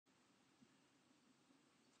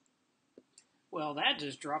Well, that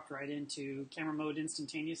just dropped right into camera mode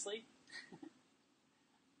instantaneously.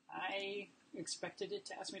 I expected it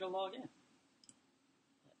to ask me to log in.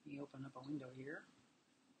 Let me open up a window here.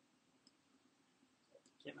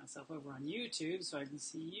 Get myself over on YouTube so I can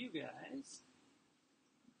see you guys.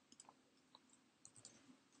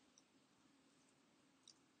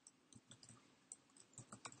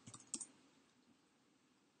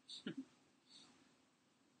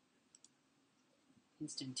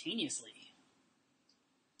 Instantaneously.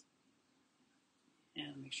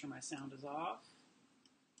 And make sure my sound is off.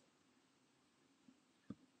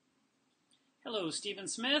 Hello, Stephen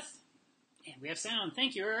Smith. And we have sound.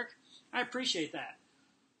 Thank you, Eric. I appreciate that.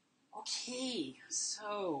 Okay,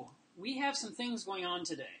 so we have some things going on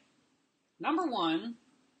today. Number one,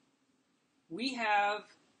 we have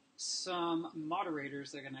some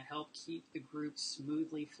moderators that are going to help keep the group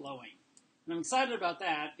smoothly flowing. And I'm excited about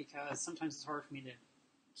that because sometimes it's hard for me to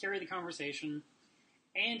carry the conversation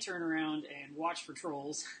and turn around and watch for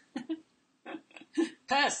trolls.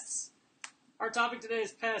 Pests! Our topic today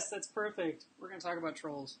is pests. That's perfect. We're going to talk about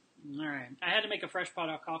trolls. All right. I had to make a fresh pot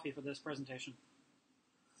of coffee for this presentation.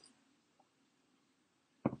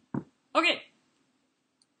 Okay.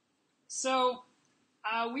 So,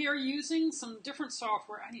 we are using some different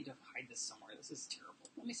software. I need to hide this somewhere. This is terrible.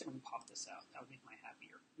 Let me see if I can pop this out. That would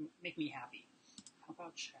make me happy. How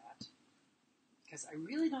about chat? Because I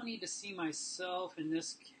really don't need to see myself in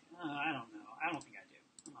this. I don't know. I don't think I do.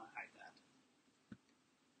 I'm going to hide that.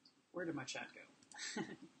 Where did my chat go?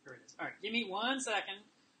 Here it is. All right, give me 1 second.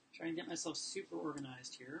 Try and get myself super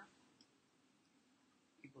organized here.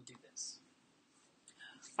 We will do this.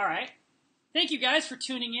 All right. Thank you guys for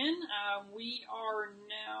tuning in. We are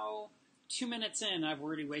now 2 minutes in. I've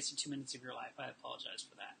already wasted 2 minutes of your life. I apologize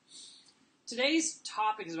for that. Today's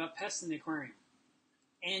topic is about pests in the aquarium.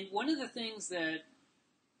 And one of the things that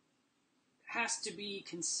has to be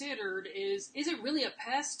considered is it really a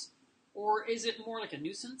pest, or is it more like a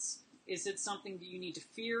nuisance? Is it something that you need to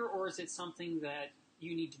fear, or is it something that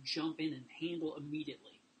you need to jump in and handle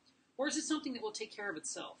immediately? Or is it something that will take care of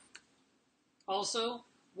itself? Also,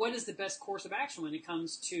 what is the best course of action when it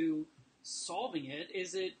comes to solving it?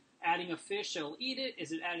 Is it adding a fish that'll eat it?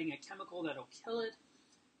 Is it adding a chemical that'll kill it?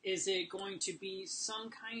 Is it going to be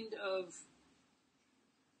some kind of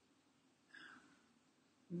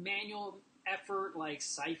manual effort like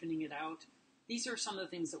siphoning it out? These are some of the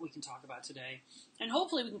things that we can talk about today. And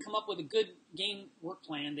hopefully we can come up with a good game work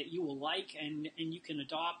plan that you will like and you can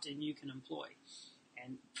adopt and you can employ.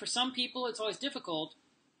 And for some people, it's always difficult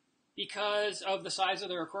because of the size of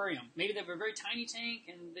their aquarium. Maybe they have a very tiny tank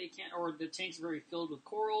and they can't, or the tank's very filled with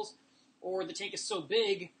corals, or the tank is so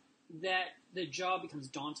big that the job becomes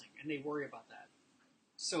daunting and they worry about that.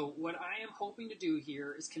 So what I am hoping to do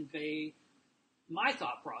here is convey my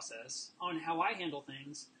thought process on how I handle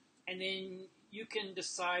things, and then you can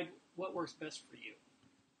decide what works best for you.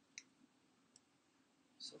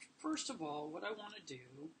 So first of all, what I want to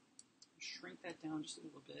do, shrink that down just a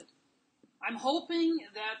little bit. I'm hoping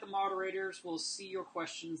that the moderators will see your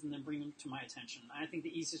questions and then bring them to my attention. I think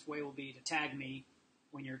the easiest way will be to tag me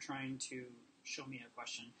when you're trying to show me a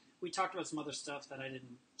question. We talked about some other stuff that I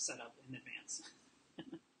didn't set up in advance.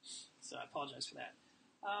 So I apologize for that.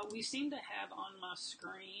 We seem to have on my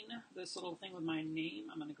screen this little thing with my name.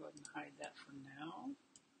 I'm going to go ahead and hide that for now.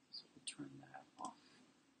 So we'll turn that off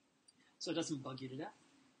so it doesn't bug you to death.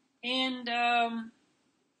 And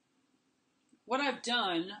what I've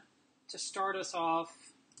done to start us off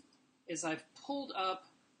is I've pulled up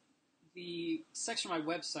the section of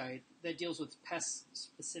my website that deals with pests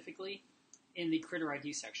specifically in the Critter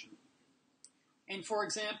ID section. And for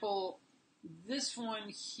example, this one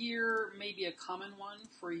here may be a common one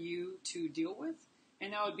for you to deal with,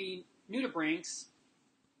 and that would be nudibranchs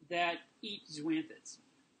that eat zoanthids.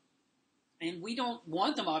 And we don't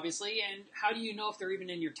want them, obviously, and how do you know if they're even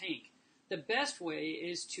in your tank? The best way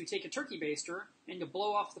is to take a turkey baster and to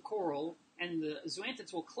blow off the coral, and the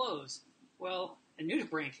zoanthids will close. Well, a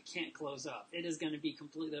nudibranch can't close up. It is going to be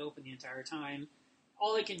completely open the entire time.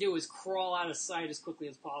 All it can do is crawl out of sight as quickly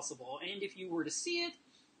as possible, and if you were to see it,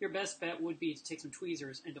 your best bet would be to take some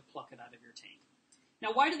tweezers and to pluck it out of your tank.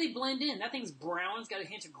 Now, why do they blend in? That thing's brown, it's got a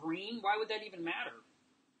hint of green. Why would that even matter?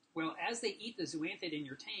 Well, as they eat the zoanthid in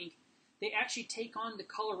your tank, they actually take on the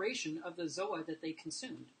coloration of the zoa that they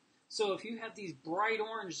consumed. So if you have these bright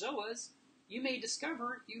orange zoas, you may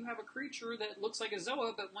discover you have a creature that looks like a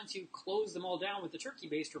zoa, but once you close them all down with the turkey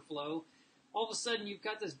baster flow, all of a sudden you've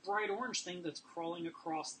got this bright orange thing that's crawling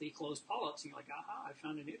across the closed polyps, and you're like, aha, I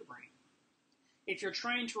found a nudibranch. If you're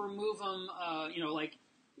trying to remove them, like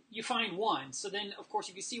you find one. So then, of course,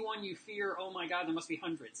 if you see one, you fear, oh my God, there must be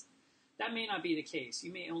hundreds. That may not be the case.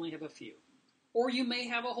 You may only have a few. Or you may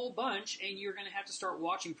have a whole bunch, and you're going to have to start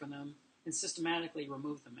watching for them and systematically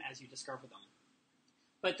remove them as you discover them.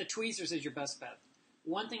 But the tweezers is your best bet.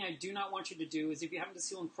 One thing I do not want you to do is if you happen to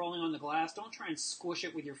see one crawling on the glass, don't try and squish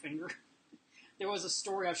it with your finger. There was a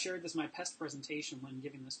story, I've shared this in my pest presentation when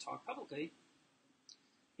giving this talk publicly,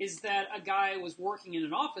 is that a guy was working in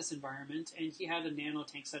an office environment, and he had a nano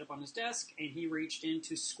tank set up on his desk, and he reached in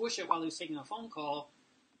to squish it while he was taking a phone call,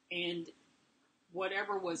 and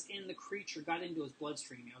whatever was in the creature got into his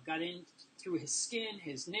bloodstream, got in through his skin,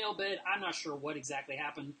 his nail bed. I'm not sure what exactly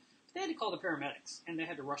happened, but they had to call the paramedics, and they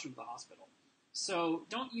had to rush him to the hospital. So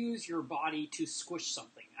don't use your body to squish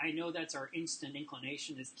something. I know that's our instant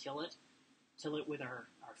inclination is kill it with our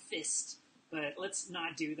fist, but let's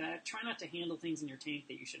not do that. Try not to handle things in your tank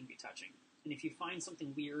that you shouldn't be touching. And if you find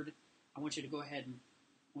something weird, I want you to go ahead and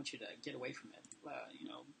I want you to get away from it,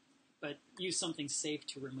 but use something safe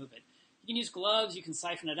to remove it. You can use gloves, you can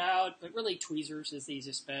siphon it out, but really tweezers is the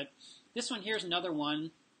easiest bet. This one here's another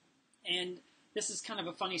one, and this is kind of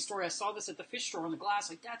a funny story. I saw this at the fish store on the glass,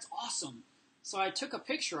 like, that's awesome. So I took a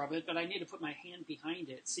picture of it, but I need to put my hand behind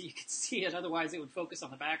it so you could see it, otherwise it would focus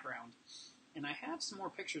on the background. And I have some more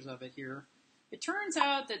pictures of it here. It turns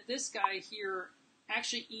out that this guy here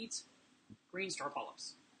actually eats green star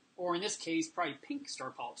polyps, or in this case, probably pink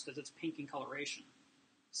star polyps, because it's pink in coloration.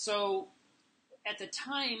 So at the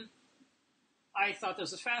time, I thought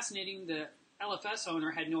this was fascinating. The LFS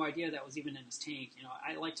owner had no idea that was even in his tank.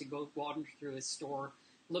 I like to go wander through his store,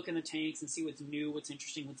 look in the tanks and see what's new, what's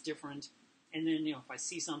interesting, what's different. And then, if I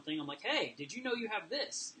see something, I'm like, hey, did you know you have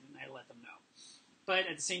this? And I let them know. But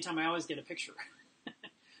at the same time, I always get a picture.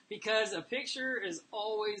 Because a picture is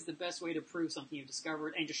always the best way to prove something you've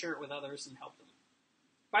discovered and to share it with others and help them.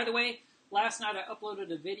 By the way, last night I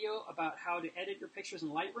uploaded a video about how to edit your pictures in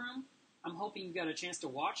Lightroom. I'm hoping you got a chance to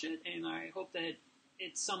watch it, and I hope that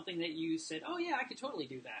it's something that you said, oh yeah, I could totally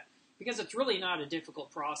do that. Because it's really not a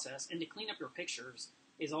difficult process, and to clean up your pictures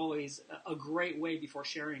is always a great way before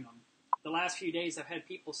sharing them. The last few days I've had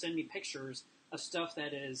people send me pictures of stuff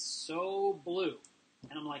that is so blue.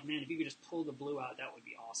 And I'm like, man, if you could just pull the blue out, that would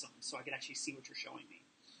be awesome, so I could actually see what you're showing me.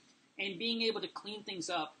 And being able to clean things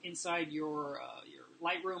up inside your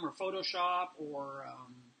Lightroom or Photoshop or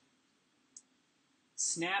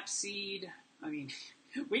Snapseed. I mean,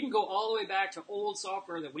 we can go all the way back to old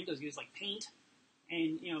software that Windows used, like Paint,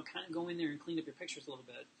 and kind of go in there and clean up your pictures a little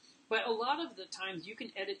bit. But a lot of the times you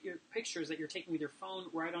can edit your pictures that you're taking with your phone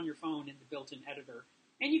right on your phone in the built-in editor,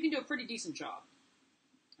 and you can do a pretty decent job.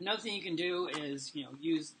 Another thing you can do is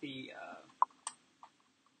use the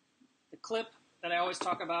clip that I always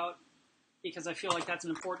talk about, because I feel like that's an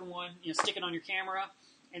important one. Stick it on your camera,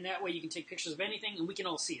 and that way you can take pictures of anything, and we can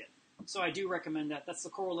all see it. So I do recommend that. That's the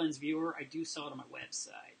Coral Lens Viewer. I do sell it on my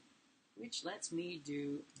website, which lets me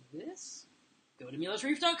do this. Go to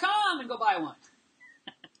melevsreef.com and go buy one.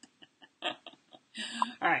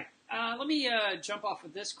 All right, let me jump off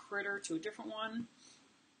of this critter to a different one.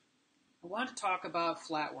 I want to talk about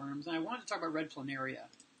flatworms, and I want to talk about red planaria,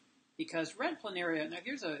 because red planaria, now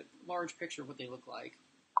here's a large picture of what they look like.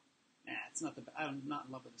 Nah, it's not I'm not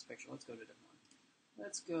in love with this picture. Let's go to a different one.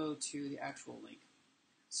 Let's go to the actual link.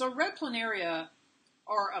 So red planaria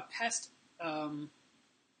are a pest flatworm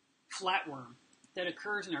that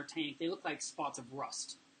occurs in our tank. They look like spots of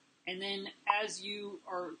rust. And then as you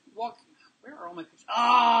are walking, where are all my pictures?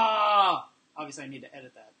 Obviously I need to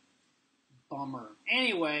edit that. Bummer.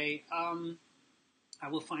 Anyway, I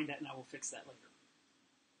will find that and I will fix that later.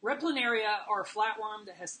 Red planaria are a flatworm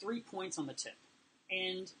that has 3 points on the tip.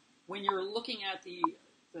 And when you're looking at the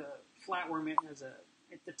flatworm, it has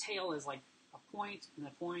the tail is like a point and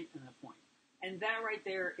a point and a point. And that right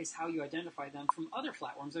there is how you identify them from other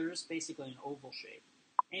flatworms that are just basically an oval shape.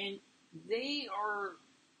 And they are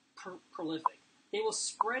prolific. They will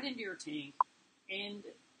spread into your tank, and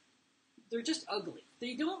they're just ugly.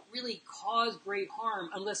 They don't really cause great harm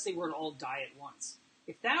unless they were to all die at once.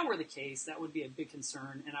 If that were the case, that would be a big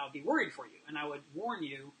concern, and I would be worried for you. And I would warn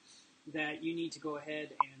you that you need to go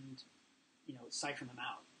ahead and, siphon them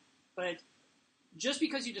out. But just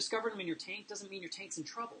because you discovered them in your tank doesn't mean your tank's in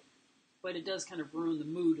trouble. But it does kind of ruin the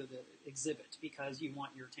mood of the exhibit, because you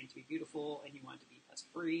want your tank to be beautiful and you want it to be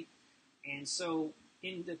pest-free. And so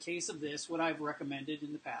in the case of this, what I've recommended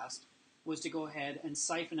in the past was to go ahead and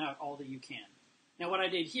siphon out all that you can. Now what I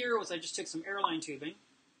did here was I just took some airline tubing,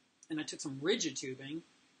 and I took some rigid tubing,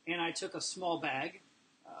 and I took a small bag,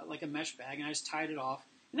 like a mesh bag, and I just tied it off,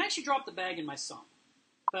 and I actually dropped the bag in my sump.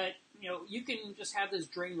 But, you can just have this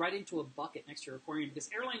drain right into a bucket next to your aquarium, because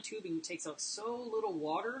airline tubing takes out so little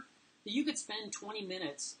water that you could spend 20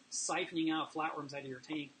 minutes siphoning out flatworms out of your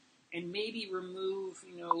tank, and maybe remove,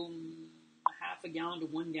 half a gallon to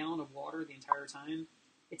 1 gallon of water the entire time.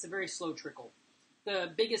 It's a very slow trickle.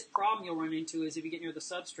 The biggest problem you'll run into is if you get near the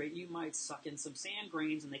substrate, you might suck in some sand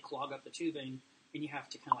grains and they clog up the tubing, and you have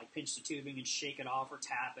to kind of like pinch the tubing and shake it off or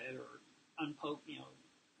tap it or unpoke,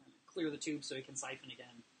 clear the tube so it can siphon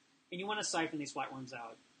again. And you want to siphon these flatworms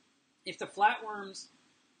out. If the flatworms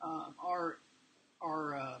are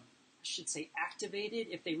I should say activated,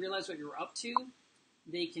 if they realize what you're up to,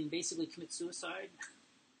 they can basically commit suicide.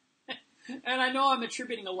 And I know I'm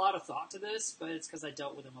attributing a lot of thought to this, but it's because I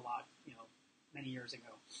dealt with them a lot, many years ago.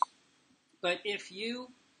 But if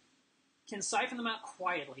you can siphon them out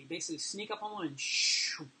quietly, basically sneak up on one and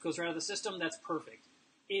shoo, goes right out of the system, that's perfect.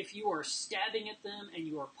 If you are stabbing at them and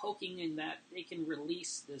you are poking in that, they can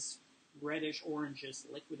release this reddish, orangish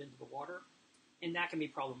liquid into the water, and that can be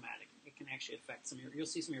problematic. It can actually affect you'll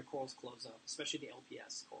see some of your corals close up, especially the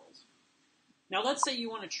LPS corals. Now, let's say you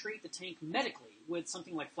want to treat the tank medically with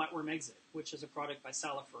something like flatworm exit, which is a product by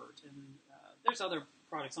Salifert, and there's other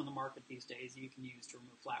products on the market these days that you can use to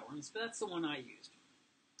remove flatworms, but that's the one I used.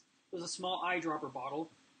 It was a small eyedropper bottle,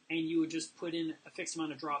 and you would just put in a fixed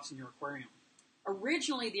amount of drops in your aquarium.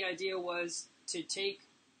 Originally, the idea was to take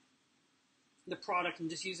the product and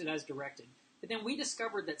just use it as directed. But then we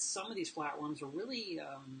discovered that some of these flatworms are really,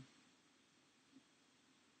 I'd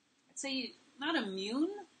say, not immune,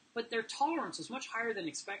 but their tolerance was much higher than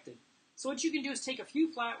expected. So what you can do is take a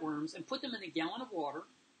few flatworms and put them in a gallon of water,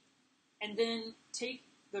 and then take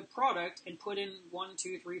the product and put in 1,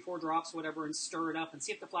 2, 3, 4 drops, whatever, and stir it up and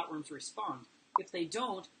see if the flatworms respond. If they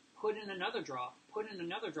don't, put in another drop,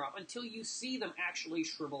 until you see them actually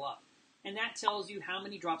shrivel up. And that tells you how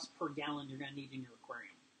many drops per gallon you're going to need in your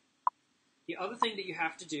aquarium. The other thing that you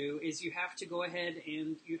have to do is you have to go ahead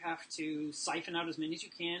and you have to siphon out as many as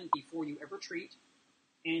you can before you ever treat.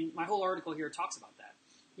 And my whole article here talks about that.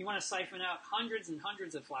 You want to siphon out hundreds and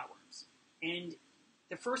hundreds of flatworms. And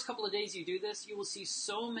the first couple of days you do this, you will see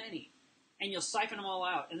so many. And you'll siphon them all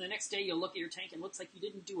out. And the next day you'll look at your tank and it looks like you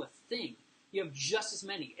didn't do a thing. You have just as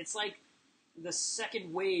many. It's like the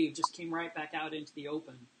second wave just came right back out into the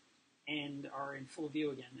open and are in full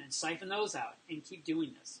view again. And siphon those out and keep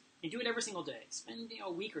doing this. And do it every single day. Spend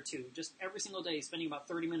a week or two, just every single day, spending about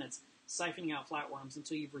 30 minutes siphoning out flatworms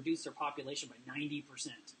until you've reduced their population by 90%.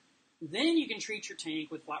 Then you can treat your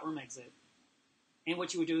tank with flatworm exit. And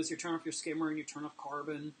what you would do is you turn off your skimmer and you turn off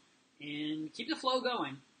carbon and keep the flow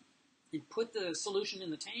going. And put the solution in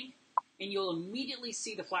the tank, and you'll immediately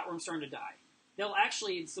see the flatworms starting to die. They'll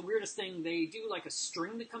actually, it's the weirdest thing, they do like a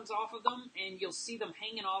string that comes off of them, and you'll see them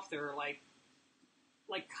hanging off there like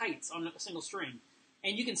kites on a single string.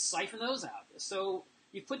 And you can siphon those out. So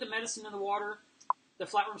you put the medicine in the water, the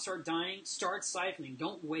flatworms start dying, start siphoning,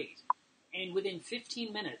 don't wait. And within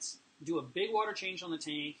 15 minutes, do a big water change on the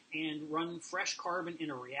tank and run fresh carbon in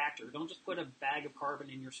a reactor. Don't just put a bag of carbon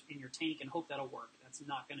in your tank and hope that'll work. That's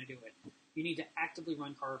not going to do it. You need to actively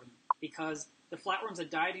run carbon because the flatworms that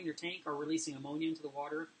died in your tank are releasing ammonia into the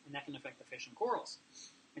water, and that can affect the fish and corals.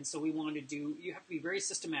 And so you have to be very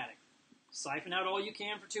systematic. Siphon out all you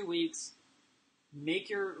can for 2 weeks. Make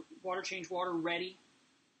your water change water ready.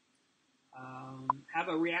 Have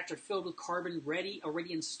a reactor filled with carbon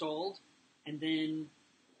already installed, and then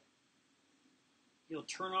you'll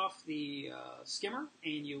turn off the skimmer,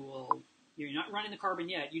 and you're not running the carbon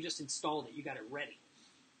yet, you just installed it, you got it ready.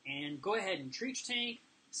 And go ahead and treat your tank,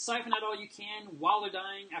 siphon out all you can while they're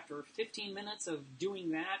dying. After 15 minutes of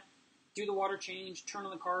doing that, do the water change, turn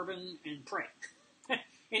on the carbon, and pray. And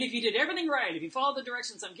if you did everything right, if you follow the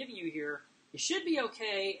directions I'm giving you here, you should be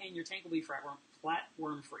okay, and your tank will be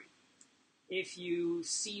flatworm free. If you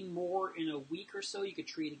see more in a week or so, you could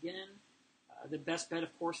treat again. The best bet,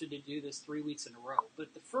 of course, is to do this 3 weeks in a row.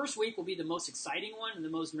 But the first week will be the most exciting one and the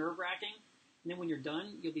most nerve-wracking. And then when you're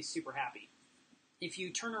done, you'll be super happy. If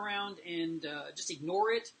you turn around and just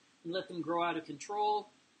ignore it and let them grow out of control,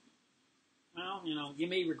 well, you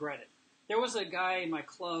may regret it. There was a guy in my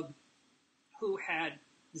club who had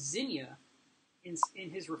zinnia in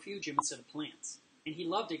his refugium instead of plants. And he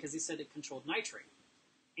loved it because he said it controlled nitrate.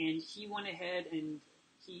 And he went ahead and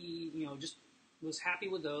he, just was happy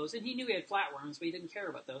with those. And he knew he had flatworms, but he didn't care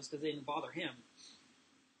about those because they didn't bother him.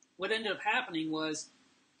 What ended up happening was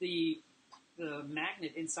the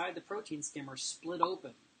magnet inside the protein skimmer split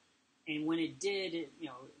open. And when it did,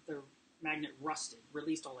 the magnet rusted,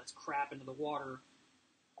 released all its crap into the water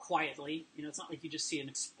quietly. It's not like you just see an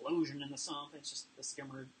explosion in the sump. It's just the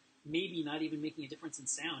skimmer maybe not even making a difference in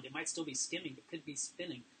sound. It might still be skimming. It could be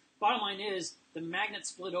spinning. Bottom line is, the magnet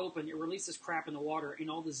split open, it released this crap in the water,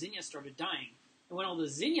 and all the zinnia started dying. And when all the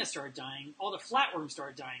zinnia started dying, all the flatworms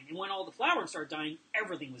started dying. And when all the flatworms started dying,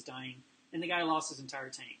 everything was dying. And the guy lost his entire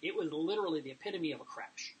tank. It was literally the epitome of a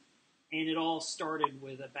crash. And it all started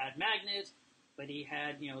with a bad magnet, but he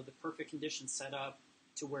had, the perfect conditions set up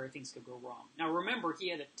to where things could go wrong. Now remember, he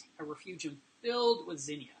had a refugium filled with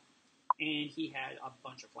zinnia, and he had a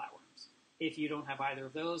bunch of flatworms. If you don't have either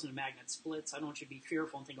of those and a magnet splits, I don't want you to be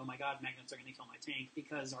fearful and think, oh my god, magnets are going to kill my tank,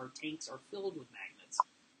 because our tanks are filled with magnets.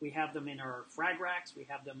 We have them in our frag racks, we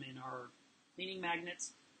have them in our cleaning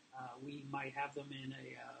magnets, we might have them in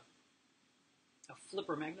a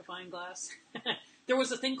flipper magnifying glass. There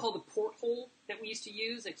was a thing called the porthole that we used to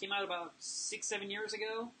use that came out about 6-7 years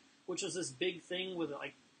ago, which was this big thing with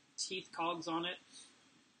like teeth cogs on it,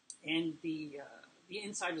 and the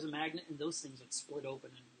inside was a magnet, and those things would split open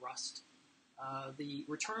and rust. The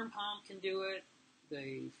return pump can do it.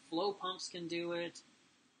 The flow pumps can do it.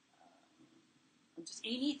 Just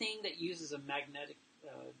anything that uses a magnetic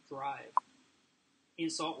drive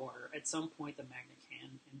in saltwater, at some point the magnet can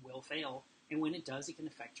and will fail, and when it does, it can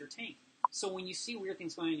affect your tank. So when you see weird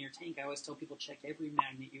things going on in your tank, I always tell people, check every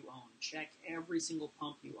magnet you own. Check every single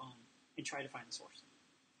pump you own and try to find the source.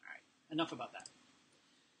 All right, enough about that.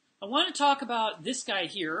 I want to talk about this guy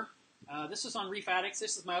here. This is on Reef Addicts.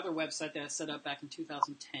 This is my other website that I set up back in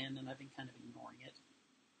 2010, and I've been kind of ignoring it.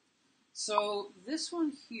 So this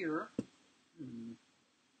one here...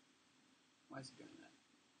 Why is it doing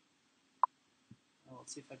that? Well,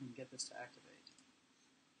 let's see if I can get this to activate.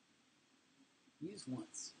 Use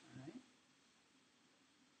once, all right?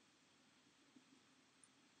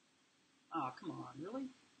 Oh, come on, really?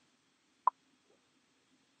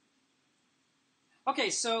 Okay,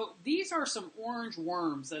 so these are some orange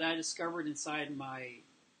worms that I discovered inside my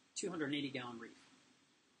 280-gallon reef.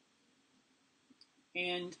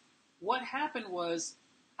 And what happened was,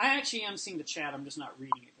 I actually am seeing the chat, I'm just not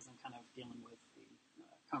reading it because I'm kind of dealing with the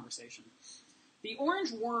conversation. The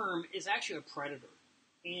orange worm is actually a predator,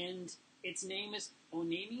 and its name is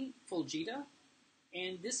Onemi fulgida,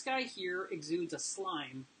 and this guy here exudes a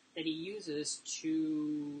slime that he uses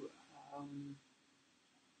to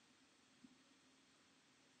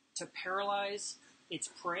paralyze its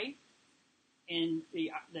prey, and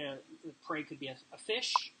the prey could be a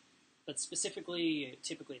fish, but typically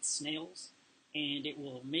it's snails, and it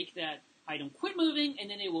will make that item quit moving, and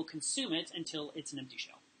then it will consume it until it's an empty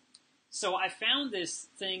shell. So I found this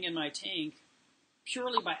thing in my tank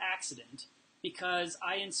purely by accident, because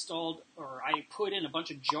I put in a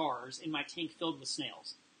bunch of jars in my tank filled with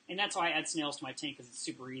snails. And that's why I add snails to my tank, because it's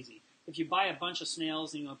super easy. If you buy a bunch of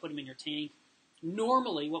snails and you want to put them in your tank,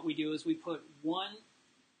 normally what we do is we put one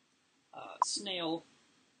snail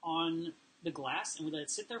on the glass and we let it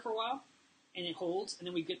sit there for a while, and it holds, and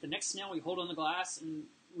then we get the next snail, we hold on the glass, and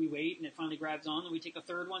we wait, and it finally grabs on, and we take a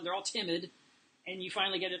third one. They're all timid, and you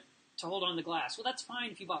finally get it to hold on the glass. Well, that's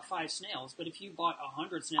fine if you bought 5 snails, but if you bought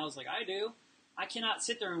 100 snails like I do, I cannot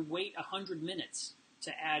sit there and wait 100 minutes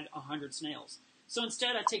to add 100 snails. So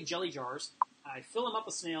instead, I take jelly jars, I fill them up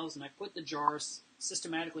with snails, and I put the jars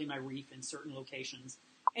systematically in my reef in certain locations.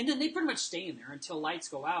 And then they pretty much stay in there until lights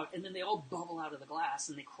go out, and then they all bubble out of the glass,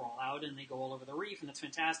 and they crawl out, and they go all over the reef, and it's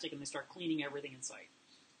fantastic, and they start cleaning everything in sight.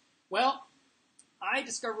 Well, I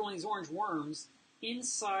discovered one of these orange worms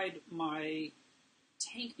inside my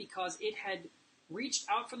tank because it had reached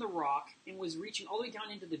out from the rock and was reaching all the way down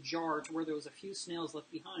into the jar to where there was a few snails left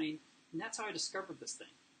behind, and that's how I discovered this thing.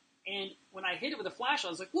 And when I hit it with a flashlight,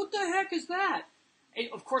 I was like, what the heck is that?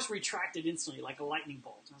 It, of course, retracted instantly like a lightning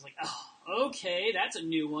bolt. I was like, oh, okay, that's a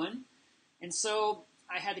new one. And so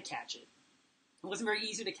I had to catch it. It wasn't very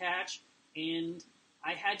easy to catch, and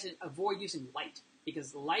I had to avoid using light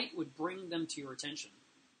because light would bring them to your attention.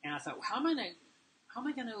 And I thought, well, how am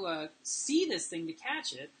I going to see this thing to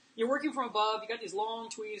catch it? You're working from above, you got these long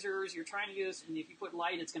tweezers, you're trying to use, and if you put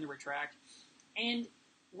light, it's going to retract. And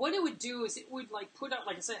what it would do is it would like put out,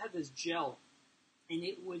 like I said, it had this gel, and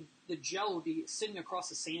the gel would be sitting across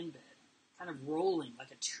the sand bed, kind of rolling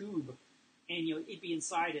like a tube, and it'd be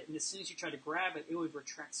inside it, and as soon as you try to grab it, it would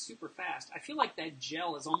retract super fast. I feel like that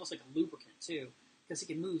gel is almost like a lubricant too, because it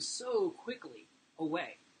can move so quickly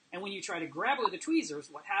away. And when you try to grab it with the tweezers,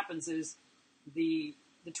 what happens is the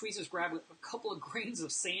tweezers grab a couple of grains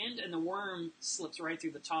of sand, and the worm slips right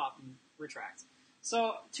through the top and retracts.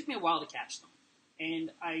 So it took me a while to catch them,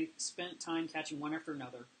 and I spent time catching one after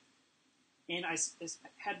another. And I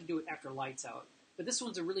had to do it after lights out. But this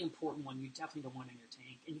one's a really important one you definitely don't want in your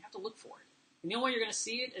tank, and you have to look for it. And the only way you're going to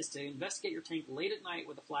see it is to investigate your tank late at night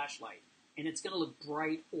with a flashlight, and it's going to look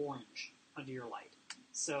bright orange under your light.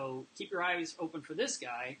 So keep your eyes open for this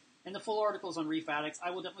guy. And the full article is on Reef Addicts.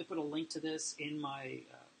 I will definitely put a link to this in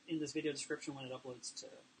in this video description when it uploads to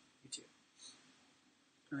YouTube.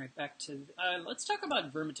 All right, back to, let's talk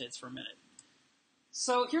about vermitids for a minute.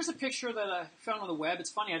 So here's a picture that I found on the web. It's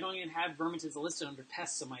funny, I don't even have vermitids listed under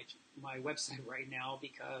pests on my website right now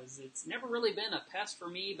because it's never really been a pest for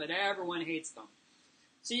me, but everyone hates them.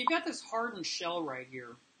 So you've got this hardened shell right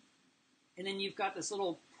here, and then you've got this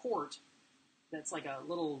little port that's like a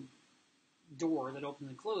little door that opens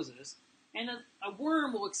and closes, and a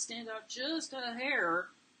worm will extend out just a hair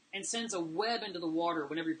and sends a web into the water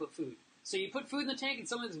whenever you put food. So you put food in the tank and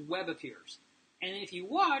some of this web appears. And if you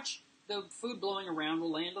watch, the food blowing around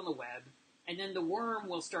will land on the web, and then the worm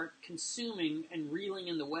will start consuming and reeling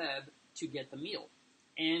in the web to get the meal.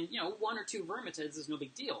 And, you know, 1 or 2 vermitids is no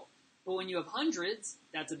big deal. But when you have hundreds,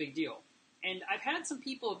 that's a big deal. And I've had some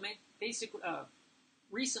people have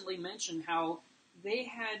recently mentioned how they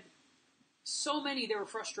had so many they were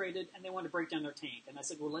frustrated and they wanted to break down their tank. And I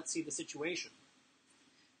said, well, let's see the situation.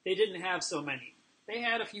 They didn't have so many. They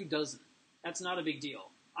had a few dozen. That's not a big deal.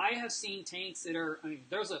 I have seen tanks that are, I mean,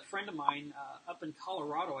 there's a friend of mine up in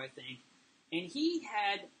Colorado, I think, and he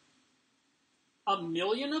had 1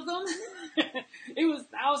 million of them. It was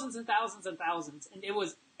thousands and thousands and thousands, and it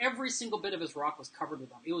was every single bit of his rock was covered with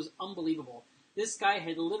them. It was unbelievable. This guy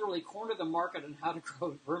had literally cornered the market on how to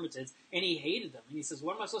grow vermitids, and he hated them. And he says,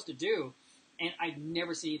 what am I supposed to do? And I've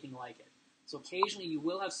never seen anything like it. So occasionally you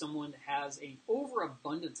will have someone that has an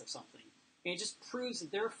overabundance of something, and it just proves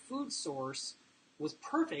that their food source was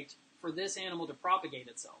perfect for this animal to propagate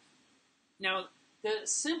itself. Now, the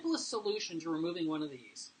simplest solution to removing one of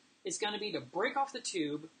these is going to be to break off the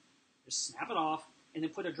tube, just snap it off, and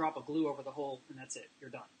then put a drop of glue over the hole, and that's it.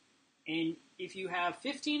 You're done. And if you have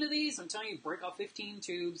 15 of these, I'm telling you, break off 15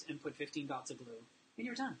 tubes and put 15 dots of glue, and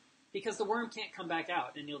you're done. Because the worm can't come back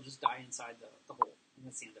out, and you'll just die inside the hole, and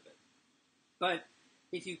that's the end of it. But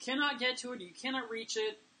if you cannot get to it, you cannot reach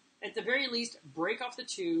it, at the very least, break off the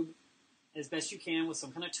tube as best you can with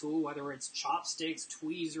some kind of tool, whether it's chopsticks,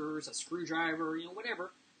 tweezers, a screwdriver, you know,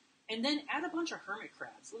 whatever. And then add a bunch of hermit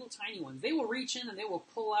crabs, little tiny ones. They will reach in and they will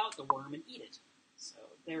pull out the worm and eat it. So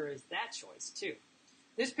there is that choice too.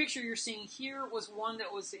 This picture you're seeing here was one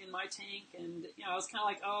that was in my tank, and you know, I was kind of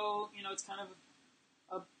like, oh, you know, it's kind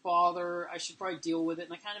of a bother. I should probably deal with it,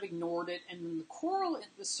 and I kind of ignored it. And then the coral,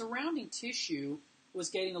 the surrounding tissue was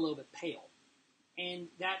getting a little bit pale. And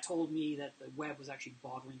that told me that the web was actually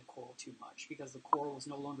bothering the coral too much because the coral was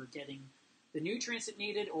no longer getting the nutrients it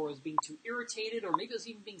needed, or was being too irritated, or maybe it was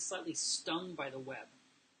even being slightly stung by the web.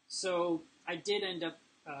 So I did end up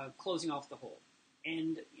closing off the hole.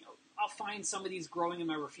 And you know, I'll find some of these growing in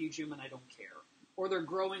my refugium and I don't care. Or they're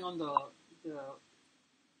growing on the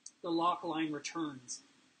lock line returns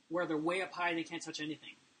where they're way up high, they can't touch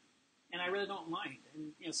anything. And I really don't mind.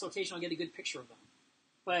 And you know, so occasionally I'll get a good picture of them.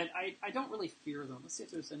 But I don't really fear them. Let's see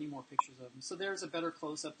if there's any more pictures of them. So there's a better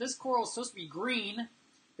close-up. This coral is supposed to be green.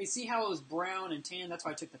 But you see how it was brown and tan? That's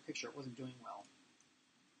why I took the picture. It wasn't doing well.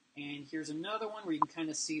 And here's another one where you can kind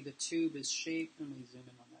of see the tube is shaped. Let me zoom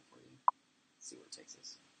in on that for you. Let's see where it takes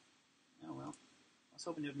us. Oh, well. I was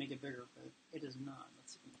hoping it would make it bigger, but it is not.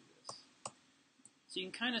 Let's see if we can do this. So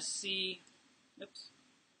you can kind of see, oops,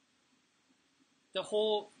 the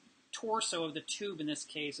whole torso of the tube in this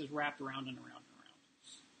case is wrapped around and around.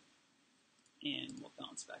 And we'll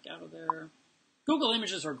bounce back out of there. Google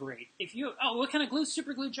Images are great. If you, what kind of glue?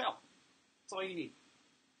 Super glue gel. That's all you need.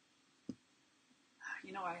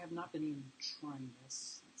 You know, I have not been even trying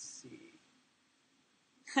this. Let's see.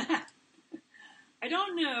 I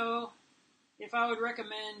don't know if I would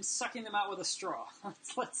recommend sucking them out with a straw.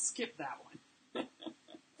 Let's skip that one.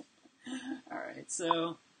 Alright,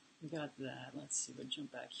 so we got that. Let's see, we'll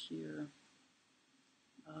jump back here.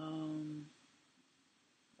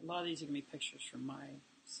 A lot of these are going to be pictures from my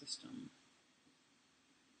system.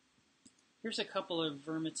 Here's a couple of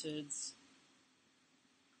vermitids.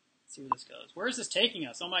 Let's see where this goes. Where is this taking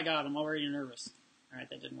us? Oh my god, I'm already nervous. Alright,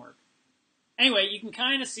 that didn't work. Anyway, you can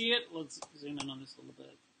kind of see it. Let's zoom in on this a little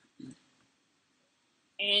bit.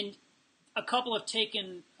 And a couple have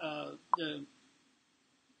taken,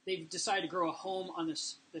 they've decided to grow a home on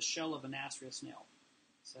the shell of an astral snail.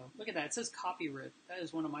 So, look at that. It says copy rip. That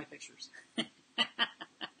is one of my pictures.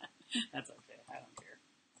 That's okay. I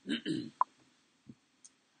don't care.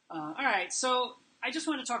 Alright, so I just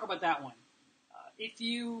want to talk about that one. If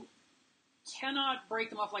you cannot break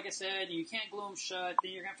them off, like I said, and you can't glue them shut,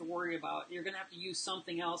 then you're going to have to worry about, you're going to have to use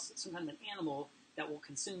something else, some kind of an animal that will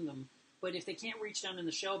consume them. But if they can't reach down in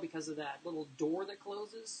the shell because of that little door that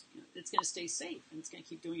closes, you know, it's going to stay safe, and it's going to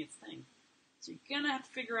keep doing its thing. So you're going to have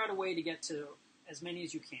to figure out a way to get to as many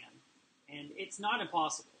as you can. And it's not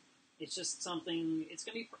impossible. It's just something, it's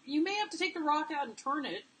going to be, you may have to take the rock out and turn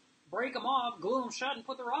it, break them off, glue them shut, and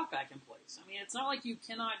put the rock back in place. I mean, it's not like you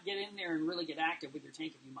cannot get in there and really get active with your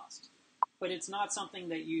tank if you must. But it's not something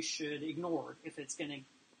that you should ignore if it's going to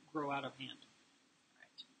grow out of hand. All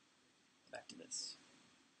right, back to this.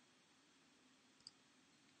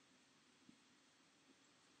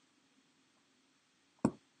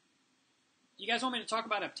 You guys want me to talk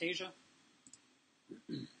about Aptasia?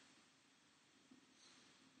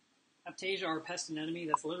 Aptasia are pest anemone.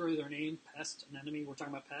 That's literally their name, pest anemone. We're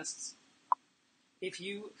talking about pests. If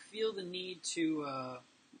you feel the need to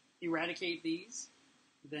eradicate these,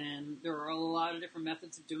 then there are a lot of different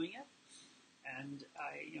methods of doing it. And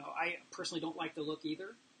I personally don't like the look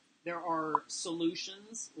either. There are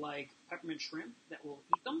solutions like peppermint shrimp that will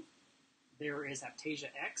eat them. There is Aptasia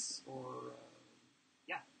X,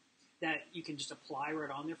 that you can just apply right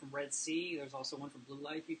on there from Red Sea. There's also one from Blue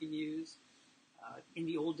Life you can use. In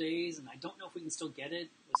the old days, and I don't know if we can still get it,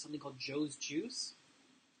 was something called Joe's Juice.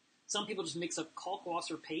 Some people just mix up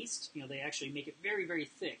kalkwasser paste. They actually make it very, very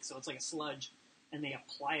thick, so it's like a sludge, and they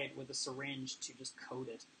apply it with a syringe to just coat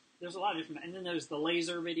it. There's a lot of different, and then there's the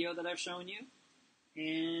laser video that I've shown you,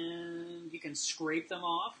 and you can scrape them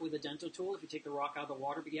off with a dental tool if you take the rock out of the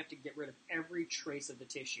water, but you have to get rid of every trace of the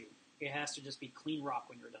tissue. It has to just be clean rock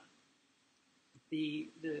when you're done. The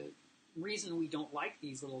reason we don't like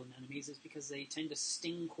these little anemones is because they tend to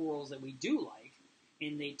sting corals that we do like,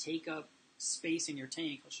 and they take up space in your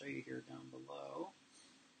tank. I'll show you here down below.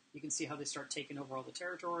 You can see how they start taking over all the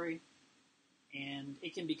territory, and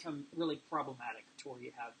it can become really problematic to where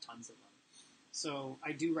you have tons of them. So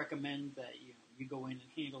I do recommend that you go in and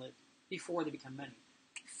handle it before they become many.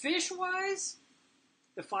 Fish-wise,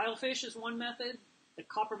 the filefish is one method. The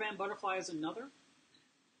copperband butterfly is another.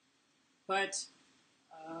 But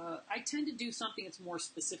I tend to do something that's more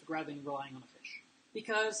specific rather than relying on a fish.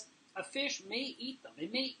 Because a fish may eat them.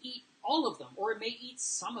 It may eat all of them, or it may eat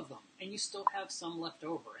some of them, and you still have some left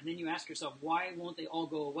over. And then you ask yourself, why won't they all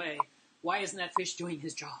go away? Why isn't that fish doing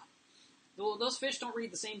his job? Those fish don't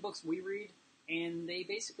read the same books we read, and they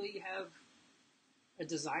basically have a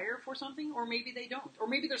desire for something, or maybe they don't. Or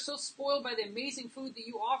maybe they're so spoiled by the amazing food that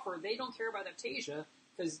you offer, they don't care about Aptasia,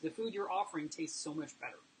 because the food you're offering tastes so much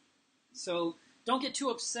better. So don't get too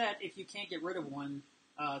upset if you can't get rid of one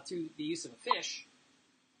through the use of a fish,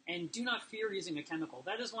 and do not fear using a chemical.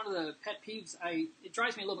 That is one of the pet peeves. It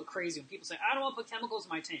drives me a little bit crazy when people say, I don't want to put chemicals in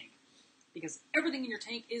my tank, because everything in your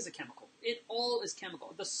tank is a chemical. It all is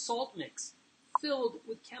chemical. The salt mix, filled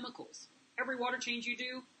with chemicals. Every water change you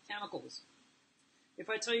do, chemicals. If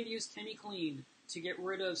I tell you to use ChemiClean to get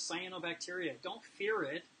rid of cyanobacteria, don't fear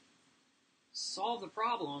it. Solve the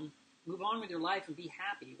problem. Move on with your life and be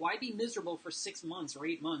happy. Why be miserable for 6 months or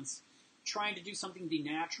 8 months trying to do something the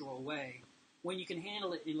natural way when you can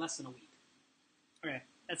handle it in less than a week? Okay,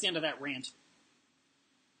 that's the end of that rant.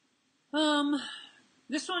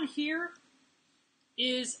 This one here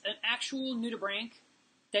is an actual nudibranch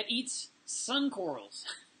that eats sun corals.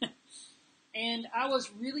 And I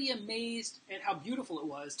was really amazed at how beautiful it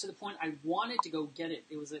was, to the point I wanted to go get it.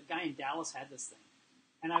 It was a guy in Dallas had this thing.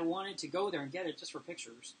 And I wanted to go there and get it just for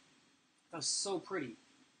pictures. That was so pretty.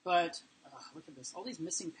 But, look at this. All these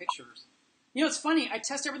missing pictures. It's funny. I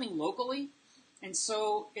test everything locally, and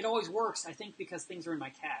so it always works, I think, because things are in my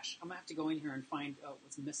cache. I'm going to have to go in here and find out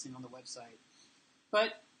what's missing on the website.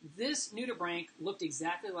 But this nudibranch looked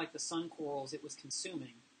exactly like the sun corals it was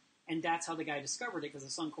consuming. And that's how the guy discovered it, because the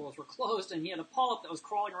sun corals were closed, and he had a polyp that was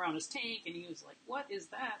crawling around his tank, and he was like, what is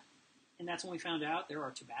that? And that's when we found out there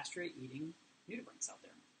are tubastria-eating nudibranchs out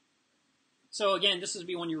there. So again, this would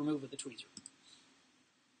be one you remove with a tweezer.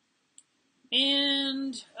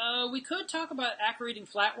 And we could talk about acre-eating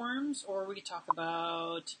flatworms, or we could talk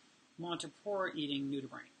about Montipora-eating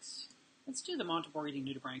nudibranchs. Let's do the Montipora-eating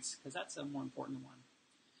nudibranchs, because that's a more important one.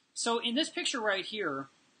 So in this picture right here,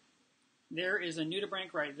 there is a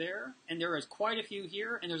nudibranch right there, and there is quite a few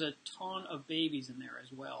here, and there's a ton of babies in there as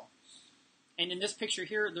well. And in this picture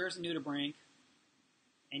here, there's a nudibranch,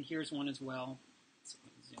 and here's one as well. Let's see if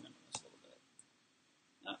we can zoom in on this a little bit.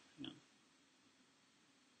 Oh, no.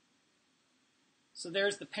 So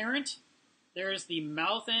there's the parent, there's the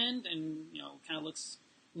mouth end, and kind of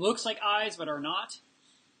looks like eyes, but are not.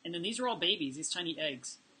 And then these are all babies, these tiny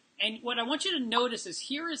eggs. And what I want you to notice is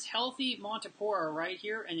here is healthy Montipora right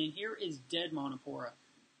here, and then here is dead Montipora.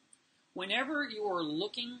 Whenever you are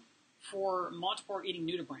looking for Montipora-eating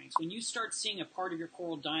nudibranchs, when you start seeing a part of your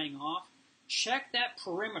coral dying off, check that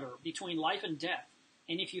perimeter between life and death.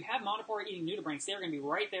 And if you have Montipora-eating nudibranchs, they're going to be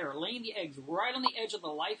right there, laying the eggs right on the edge of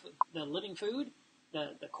the living food,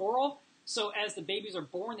 the coral. So as the babies are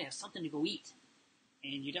born, they have something to go eat.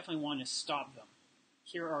 And you definitely want to stop them.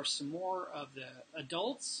 Here are some more of the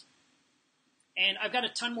adults. And I've got a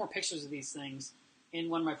ton more pictures of these things in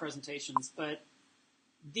one of my presentations, but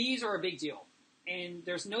these are a big deal. And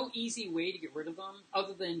there's no easy way to get rid of them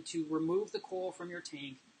other than to remove the coral from your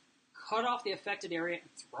tank, cut off the affected area, and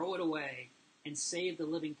throw it away, and save the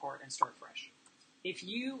living part and start fresh. If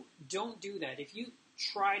you don't do that, if you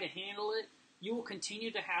try to handle it, you will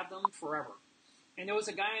continue to have them forever. And there was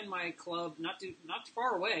a guy in my club not too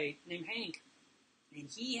far away named Hank, and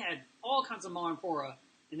he had all kinds of monopora,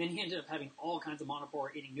 and then he ended up having all kinds of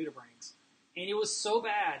monopora eating nudibranchs. And it was so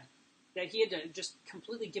bad that he had to just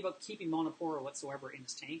completely give up keeping monopora whatsoever in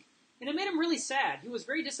his tank. And it made him really sad. He was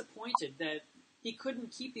very disappointed that he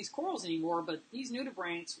couldn't keep these corals anymore, but these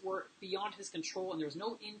nudibranchs were beyond his control, and there was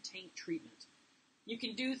no in-tank treatment. You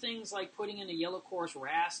can do things like putting in a yellow chorus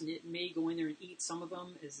wrasse, and it may go in there and eat some of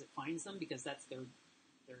them as it finds them, because that's their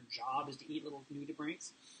job, is to eat little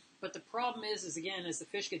nudibranchs. But the problem is again, as the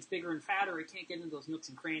fish gets bigger and fatter, it can't get into those nooks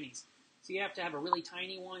and crannies. So you have to have a really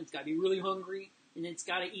tiny one. It's got to be really hungry, and it's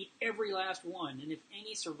got to eat every last one. And if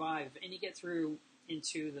any survive, if any get through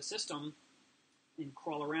into the system and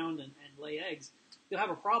crawl around and lay eggs, you'll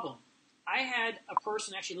have a problem. I had a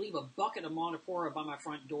person actually leave a bucket of monopora by my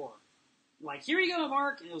front door. Like, here you go,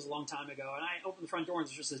 Mark. And it was a long time ago. And I opened the front door, and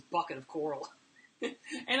there's just this bucket of coral.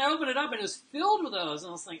 And I opened it up, and it was filled with those. And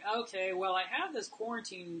I was like, okay, well, I have this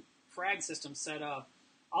quarantine frag system set up.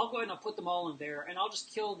 I'll go ahead and I'll put them all in there, and I'll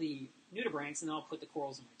just kill the nudibranchs, and then I'll put the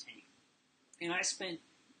corals in my tank. And I spent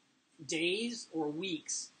days or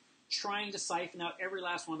weeks trying to siphon out every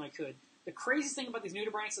last one I could. The craziest thing about these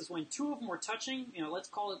nudibranchs is when two of them were touching, let's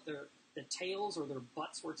call it the tails or their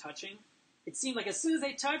butts were touching, it seemed like as soon as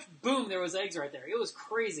they touched, boom, there was eggs right there. It was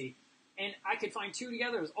crazy. And I could find two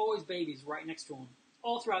together. There was always babies right next to them,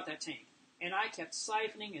 all throughout that tank. And I kept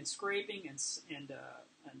siphoning and scraping and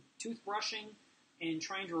toothbrushing and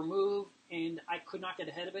trying to remove, and I could not get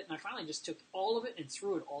ahead of it. And I finally just took all of it and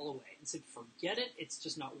threw it all away and said, forget it. It's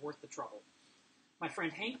just not worth the trouble. My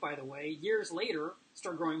friend Hank, by the way, years later,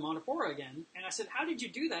 started growing monopora again. And I said, how did you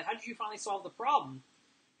do that? How did you finally solve the problem?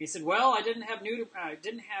 He said, well, I didn't have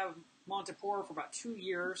monopora for about 2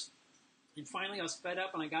 years. And finally, I was fed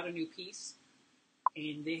up, and I got a new piece.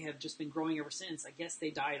 And they have just been growing ever since. I guess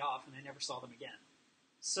they died off, and I never saw them again.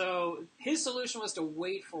 So his solution was to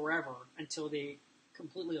wait forever until they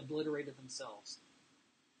completely obliterated themselves.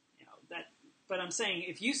 But I'm saying,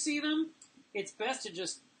 if you see them, it's best to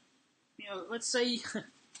just, let's say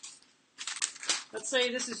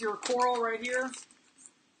this is your coral right here.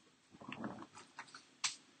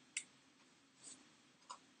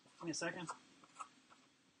 Give me a second.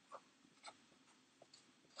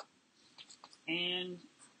 And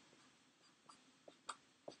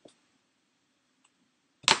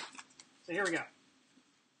so here we go.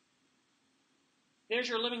 There's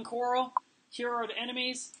your living coral. Here are the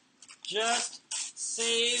enemies. Just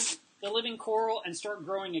save the living coral and start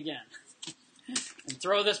growing again. And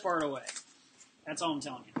throw this part away. That's all I'm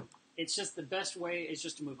telling you. It's just the best way is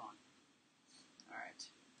just to move on. All right.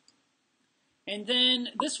 And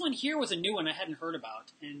then this one here was a new one I hadn't heard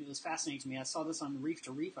about, and it was fascinating to me. I saw this on Reef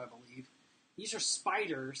to Reef, I believe. These are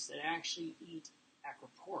spiders that actually eat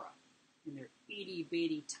acropora. And they're itty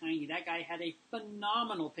bitty tiny. That guy had a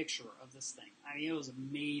phenomenal picture of this thing. I mean, it was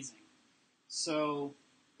amazing. So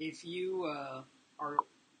if you are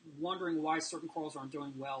wondering why certain corals aren't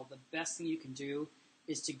doing well, the best thing you can do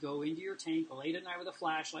is to go into your tank late at night with a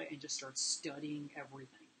flashlight and just start studying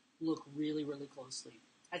everything. Look really, really closely.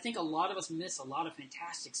 I think a lot of us miss a lot of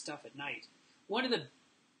fantastic stuff at night. One of the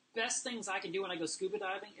best things I can do when I go scuba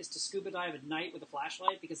diving is to scuba dive at night with a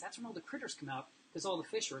flashlight, because that's when all the critters come out, because all the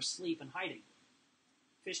fish are asleep and hiding.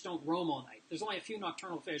 Fish don't roam all night. There's only a few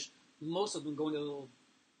nocturnal fish. Most of them go into little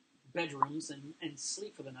bedrooms and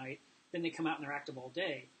sleep for the night. Then they come out and they're active all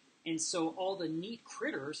day. And so all the neat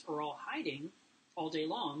critters are all hiding all day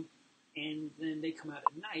long, and then they come out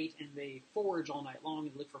at night and they forage all night long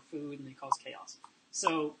and look for food, and they cause chaos.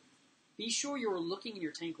 So be sure you're looking in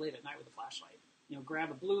your tank late at night with a flashlight.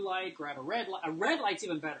 Grab a blue light, grab a red light. A red light's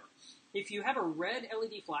even better. If you have a red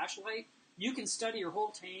LED flashlight, you can study your whole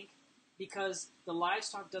tank, because the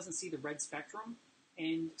livestock doesn't see the red spectrum,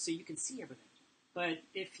 and so you can see everything. But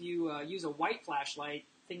if you use a white flashlight,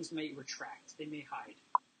 things may retract. They may hide.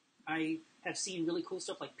 I have seen really cool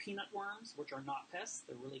stuff like peanut worms, which are not pests.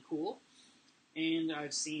 They're really cool. And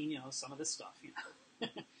I've seen, some of this stuff,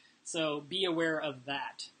 So be aware of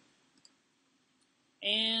that.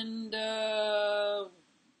 And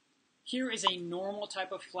here is a normal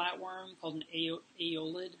type of flatworm called an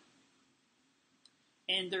aeolid.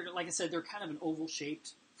 And they're, like I said, they're kind of an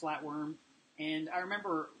oval-shaped flatworm. And I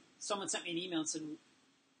remember someone sent me an email and said,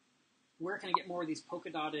 where can I get more of these polka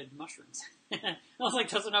dotted mushrooms? I was like,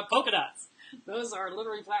 those are not polka dots. Those are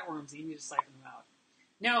literally flatworms. You need to siphon them out.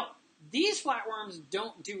 Now, these flatworms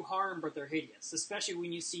don't do harm, but they're hideous, especially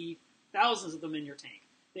when you see thousands of them in your tank.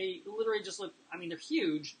 They literally just look, I mean, they're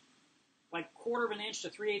huge, like 1/4 inch to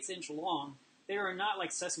 3/8 inch long. They are not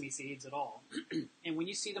like sesame seeds at all. And when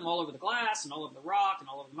you see them all over the glass and all over the rock and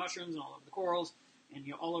all over the mushrooms and all over the corals and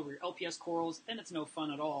all over your LPS corals, then it's no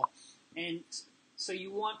fun at all. And so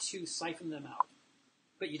you want to siphon them out.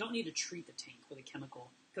 But you don't need to treat the tank with a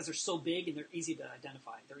chemical because they're so big and they're easy to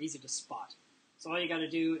identify. They're easy to spot. So all you got to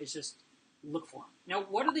do is just look for them. Now,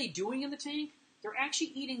 what are they doing in the tank? They're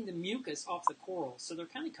actually eating the mucus off the coral, so they're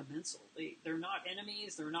kind of commensal. They're not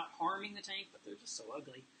enemies. They're not harming the tank, but they're just so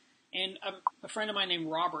ugly. And a friend of mine named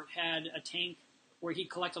Robert had a tank where he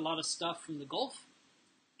collected a lot of stuff from the Gulf,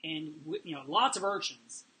 and lots of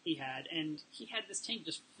urchins he had, and he had this tank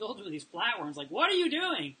just filled with these flatworms. Like, what are you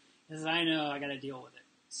doing? He says, I know, I got to deal with it.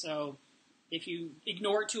 So if you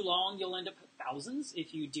ignore it too long, you'll end up with thousands.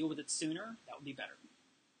 If you deal with it sooner, that would be better.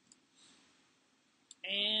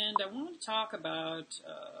 And I wanted to talk about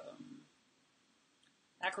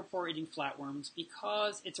acropore eating flatworms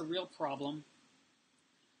because it's a real problem.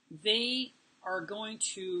 They are going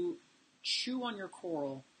to chew on your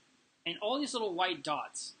coral, and all these little white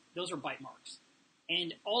dots, those are bite marks.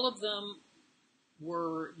 And all of them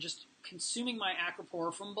were just consuming my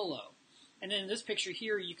acropore from below. And then in this picture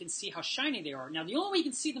here, you can see how shiny they are. Now, the only way you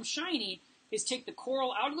can see them shiny is take the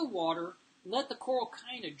coral out of the water, let the coral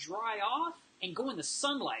kind of dry off, and go in the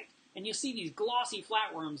sunlight. And you'll see these glossy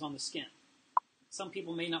flatworms on the skin. Some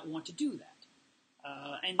people may not want to do that.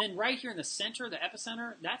 And then right here in the center, the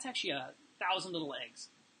epicenter, that's actually 1,000 little eggs.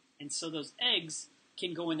 And so those eggs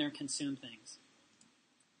can go in there and consume things.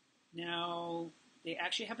 Now, they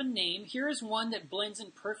actually have a name. Here is one that blends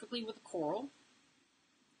in perfectly with the coral.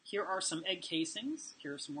 Here are some egg casings.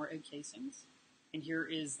 Here are some more egg casings. And here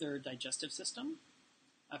is their digestive system.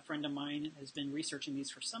 A friend of mine has been researching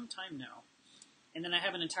these for some time now. And then I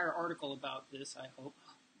have an entire article about this, I hope.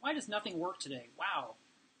 Why does nothing work today? Wow.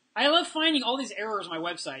 I love finding all these errors on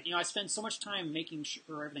my website. I spend so much time making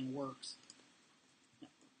sure everything works. And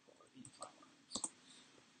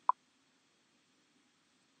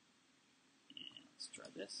let's try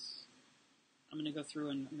this. I'm going to go through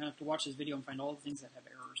and I'm going to have to watch this video and find all the things that have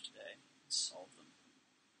errors today and solve them.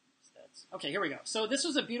 Okay, here we go. So this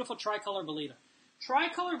was a beautiful tricolor boleta.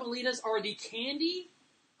 Tricolor boletas are the candy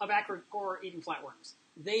of acropore eating flatworms.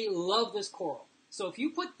 They love this coral. So if you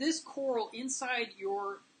put this coral inside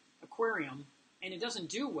your aquarium and it doesn't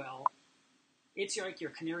do well, it's like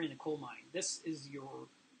your canary in the coal mine. This is your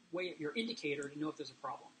indicator to know if there's a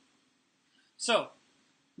problem. So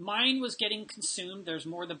mine was getting consumed. There's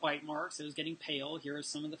more of the bite marks. It was getting pale. Here are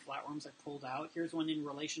some of the flatworms I pulled out. Here's one in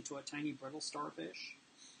relation to a tiny brittle starfish.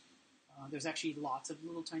 There's actually lots of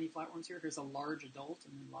little tiny flatworms here. Here's a large adult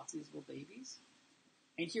and then lots of these little babies.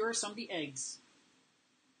 And here are some of the eggs.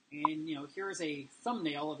 And, here is a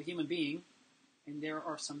thumbnail of a human being. And there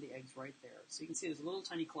are some of the eggs right there. So you can see there's a little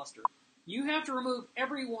tiny cluster. You have to remove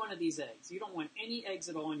every one of these eggs. You don't want any eggs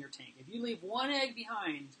at all in your tank. If you leave one egg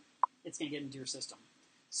behind, it's going to get into your system.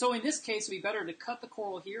 So in this case, it would be better to cut the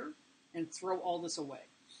coral here and throw all this away.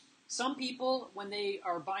 Some people, when they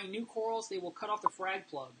are buying new corals, they will cut off the frag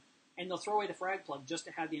plug. And they'll throw away the frag plug just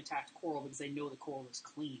to have the intact coral because they know the coral is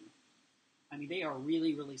clean. I mean, they are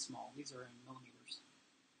really, really small. These are in millimeters.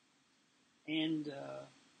 And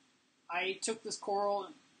I took this coral.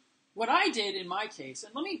 What I did in my case,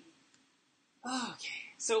 and okay,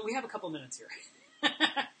 so we have a couple minutes here.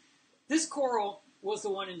 This coral was the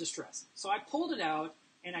one in distress. So I pulled it out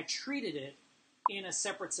and I treated it in a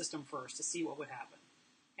separate system first to see what would happen.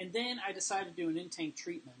 And then I decided to do an in-tank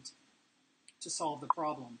treatment to solve the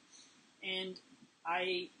problem. And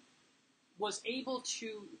I was able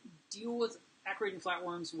to deal with acroeating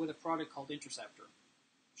flatworms with a product called Interceptor.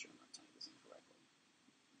 I'm sure I'm not telling this incorrectly.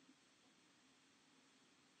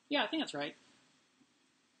 Yeah, I think that's right.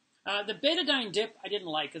 The betadine dip I didn't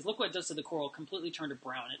like because look what it does to the coral. It completely turned it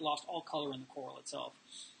brown. It lost all color in the coral itself.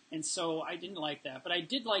 And so I didn't like that. But I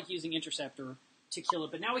did like using Interceptor to kill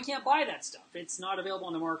it. But now we can't buy that stuff. It's not available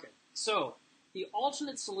on the market. So the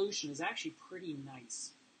alternate solution is actually pretty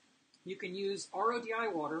nice. You can use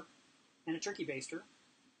RODI water and a turkey baster,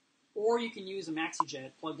 or you can use a MaxiJet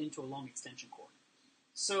plugged into a long extension cord.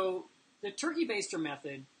 So the turkey baster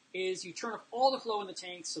method is you turn off all the flow in the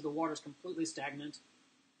tank so the water is completely stagnant,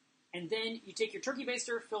 and then you take your turkey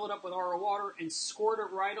baster, fill it up with RO water, and squirt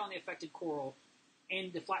it right on the affected coral,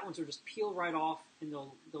 and the flatworms will just peel right off, and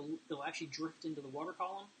they'll actually drift into the water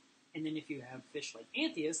column. And then if you have fish like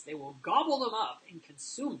Anthias, they will gobble them up and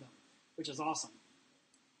consume them. which is awesome.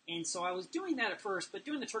 And so I was doing that at first, but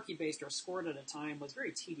doing the turkey baster a squirt at a time was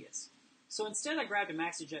very tedious. So instead I grabbed a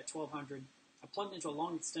MaxiJet 1200, I plugged into a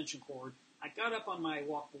long extension cord, I got up on my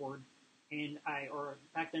walkboard, and or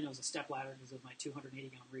back then it was a step ladder because it was my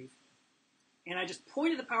 280-gallon reef, and I just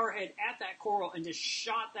pointed the power head at that coral and just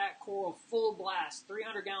shot that coral full blast,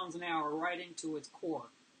 300 gallons an hour, right into its core.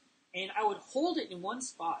 And I would hold it in one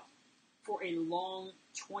spot for a long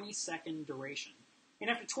 20-second duration. And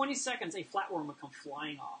after 20 seconds, a flatworm would come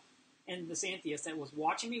flying off. And the Xanthias that was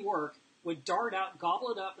watching me work would dart out, gobble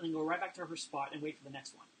it up, and then go right back to her spot and wait for the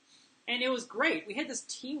next one. And it was great. We had this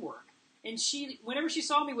teamwork. And whenever she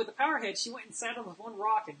saw me with the power head, she went and sat on the one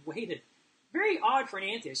rock and waited. Very odd for an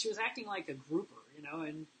Anthias. She was acting like a grouper,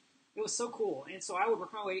 and it was so cool. And so I would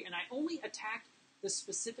work my way, and I only attacked the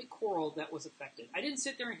specific coral that was affected. I didn't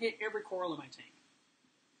sit there and hit every coral in my tank.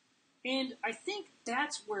 And I think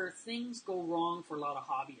that's where things go wrong for a lot of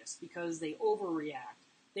hobbyists, because they overreact.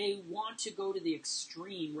 They want to go to the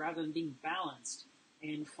extreme rather than being balanced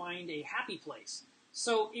and find a happy place.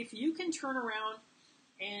 So if you can turn around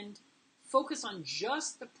and focus on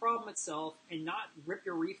just the problem itself and not rip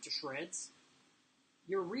your reef to shreds,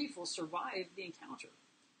 your reef will survive the encounter.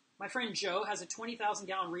 My friend Joe has a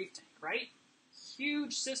 20,000-gallon reef tank, right?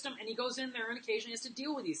 Huge system, and he goes in there and occasionally has to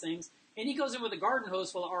deal with these things. And he goes in with a garden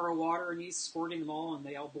hose full of RO water, and he's squirting them all, and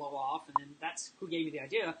they all blow off. And then that's who gave me the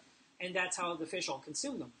idea, and that's how the fish all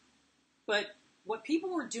consume them. But what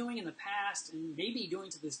people were doing in the past, and maybe doing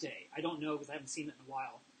to this day, I don't know because I haven't seen it in a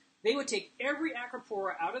while, they would take every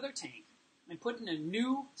acropora out of their tank and put in a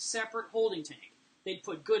new, separate holding tank. They'd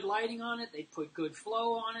put good lighting on it. They'd put good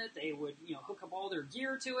flow on it. They would, hook up all their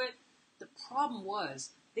gear to it. The problem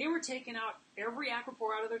was they were taking out every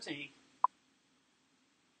acropora out of their tank,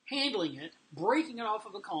 handling it, breaking it off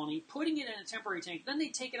of a colony, putting it in a temporary tank. Then they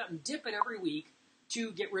take it out and dip it every week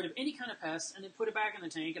to get rid of any kind of pests, and then put it back in the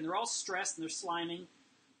tank. And they're all stressed and they're sliming.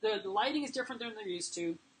 The lighting is different than they're used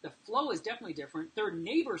to. The flow is definitely different. Their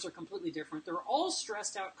neighbors are completely different. They're all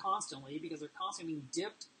stressed out constantly because they're constantly being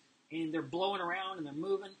dipped, and they're blowing around and they're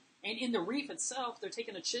moving. And in the reef itself, they're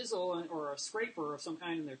taking a chisel or a scraper of some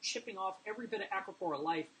kind, and they're chipping off every bit of acropora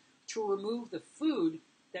life to remove the food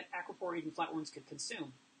that acropora-eating flatworms could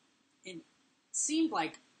consume. And it seemed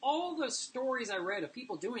like all the stories I read of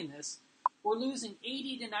people doing this were losing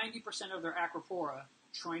 80 to 90% of their acropora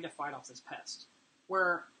trying to fight off this pest.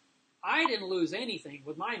 Where I didn't lose anything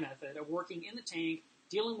with my method of working in the tank,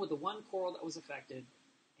 dealing with the one coral that was affected.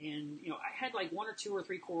 And, I had like 1 or 2 or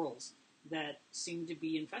 3 corals that seemed to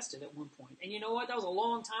be infested at one point. And you know what? That was a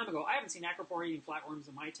long time ago. I haven't seen acropora-eating flatworms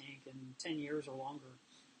in my tank in 10 years or longer.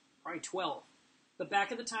 Probably 12. But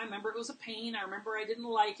back at the time, remember, it was a pain. I remember I didn't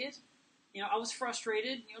like it. I was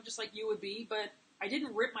frustrated, just like you would be. But I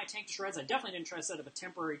didn't rip my tank to shreds. I definitely didn't try to set up a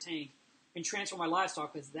temporary tank and transfer my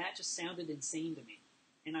livestock, because that just sounded insane to me.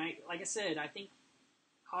 And like I said, I think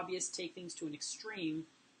hobbyists take things to an extreme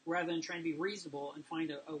rather than trying to be reasonable and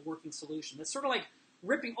find a working solution. That's sort of like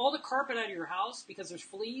ripping all the carpet out of your house because there's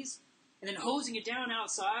fleas, and then hosing it down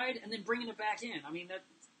outside and then bringing it back in. I mean,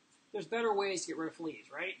 there's better ways to get rid of fleas,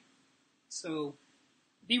 right? So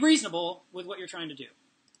be reasonable with what you're trying to do.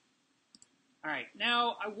 All right,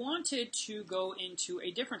 now I wanted to go into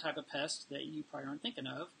a different type of pest that you probably aren't thinking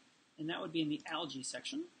of, and that would be in the algae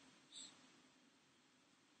section.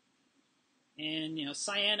 And,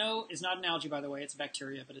 cyano is not an algae, by the way. It's a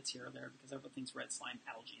bacteria, but it's here or there because everything's red slime.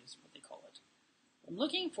 Algae is what they call it. I'm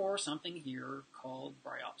looking for something here called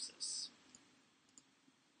Bryopsis.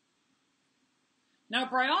 Now,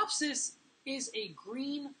 Bryopsis is a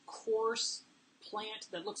green, coarse plant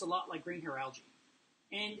that looks a lot like green hair algae.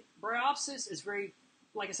 And Bryopsis is very,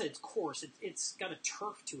 like I said, it's coarse. It's got a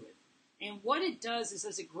turf to it. And what it does is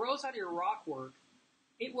as it grows out of your rock work,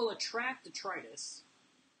 it will attract detritus,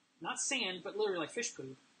 not sand, but literally like fish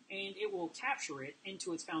poop, and it will capture it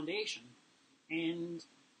into its foundation and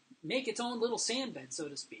make its own little sand bed, so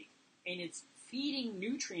to speak. And it's feeding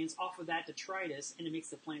nutrients off of that detritus, and it makes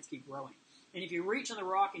the plants keep growing. And if you reach on the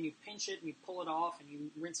rock and you pinch it and you pull it off and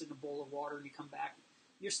you rinse it in a bowl of water and you come back,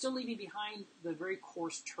 you're still leaving behind the very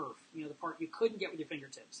coarse turf, the part you couldn't get with your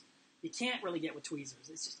fingertips. You can't really get with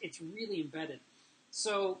tweezers. It's really embedded.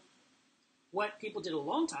 So what people did a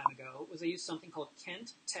long time ago was they used something called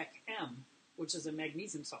Kent Tech M, which is a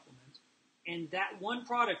magnesium supplement. And that one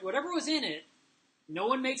product, whatever was in it, no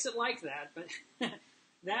one makes it like that, but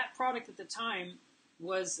that product at the time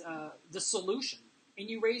was the solution. And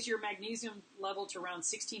you raise your magnesium level to around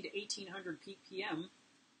 16 to 1800 ppm,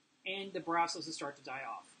 and the Bryopsis will start to die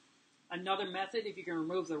off. Another method, if you can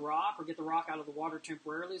remove the rock or get the rock out of the water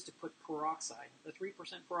temporarily, is to put peroxide. The 3%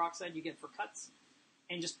 peroxide you get for cuts.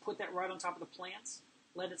 and just put that right on top of the plants.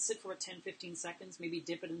 Let it sit for 10-15 seconds, maybe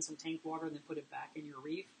dip it in some tank water, and then put it back in your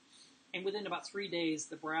reef. And within about 3 days,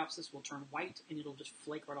 the bryopsis will turn white, and it'll just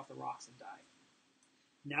flake right off the rocks and die.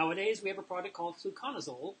 Nowadays, we have a product called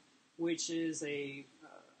fluconazole, which is a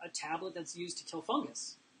tablet that's used to kill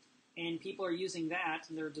fungus. And people are using that,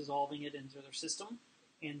 and they're dissolving it into their system,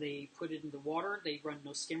 and they put it into water. They run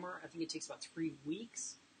no skimmer. I think it takes about 3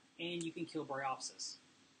 weeks, and you can kill bryopsis.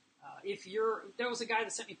 There was a guy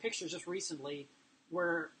that sent me pictures just recently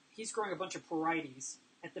where he's growing a bunch of parietes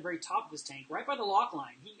at the very top of his tank, right by the lock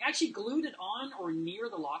line. He actually glued it on or near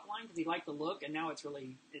the lock line because he liked the look, and now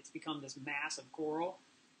it's become this mass of coral.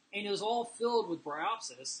 And it was all filled with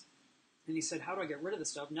bryopsis. And he said, how do I get rid of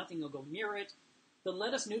this stuff? Nothing will go near it. The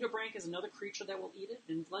lettuce nudibranch is another creature that will eat it,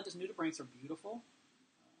 and lettuce nudibranchs are beautiful.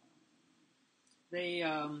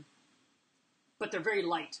 But they're very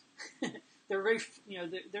light. They're very,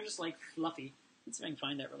 they're just like fluffy. Let's see if I can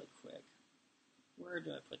find that really quick. Where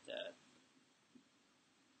do I put that?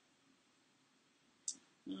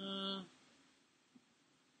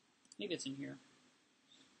 Maybe it's in here.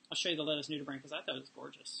 I'll show you the lettuce nudibranch because I thought it was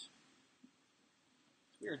gorgeous.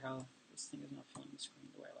 It's weird how this thing is not filling the screen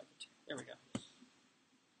the way I like it to. There we go.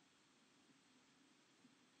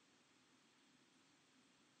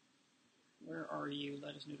 Where are you,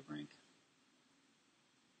 lettuce nudibranch?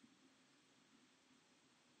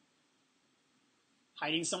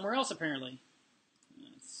 Hiding somewhere else, apparently.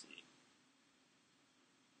 Let's see.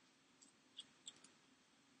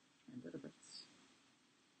 Invertebrates.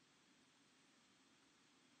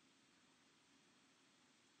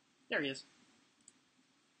 There he is.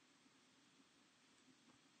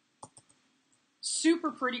 Super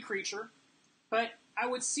pretty creature, but I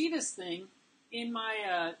would see this thing in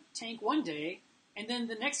my tank one day, and then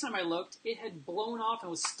the next time I looked, it had blown off and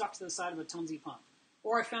was stuck to the side of a Tunzi pump.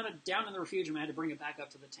 Or I found it down in the refugium and I had to bring it back up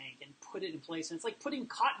to the tank and put it in place. And it's like putting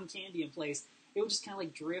cotton candy in place. It would just kind of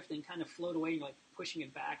like drift and kind of float away, and you're like pushing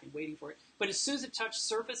it back and waiting for it. But as soon as it touched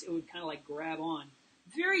surface, it would kind of like grab on.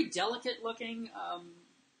 Very delicate looking,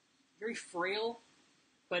 very frail,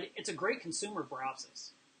 but it's a great consumer of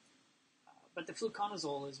bryopsis. But the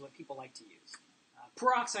fluconazole is what people like to use.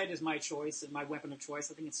 Peroxide is my choice and my weapon of choice.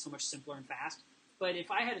 I think it's so much simpler and fast. But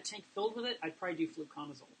if I had a tank filled with it, I'd probably do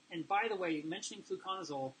fluconazole. And by the way, mentioning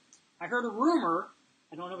fluconazole, I heard a rumor,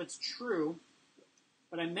 I don't know if it's true,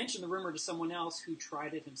 but I mentioned the rumor to someone else who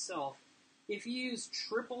tried it himself. If you use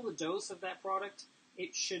triple the dose of that product,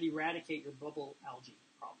 it should eradicate your bubble algae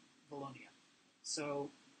problem, Valonia.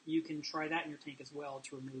 So you can try that in your tank as well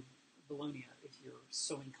to remove Valonia if you're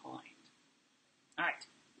so inclined. All right.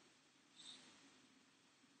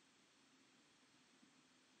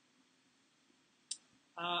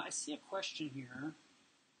 I see a question here.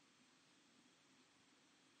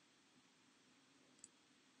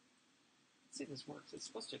 Let's see if this works. It's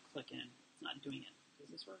supposed to click in. It's not doing it.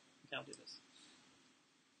 Does this work? Okay, I'll do this.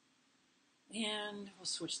 And we'll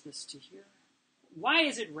switch this to here. Why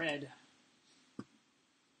is it red?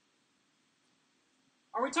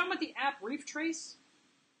 Are we talking about the app Reef Trace?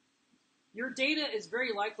 Your data is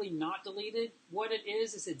very likely not deleted. What it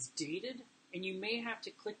is it's dated, and you may have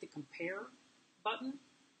to click the compare button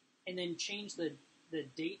and then change the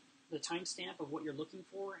date, the timestamp of what you're looking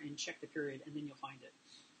for, and check the period, and then you'll find it.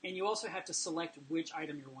 And you also have to select which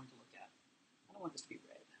item you're wanting to look at. I don't want this to be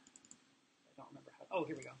red. I don't remember how. Oh,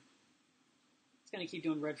 here we go. It's going to keep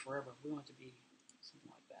doing red forever. We want it to be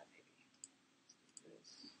something like that, maybe. Let's do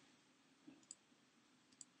this.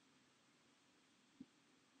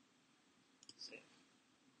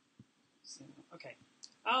 Save. Okay.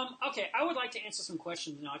 Okay, I would like to answer some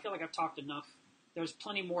questions now. I feel like I've talked enough. There's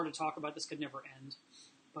plenty more to talk about. This could never end.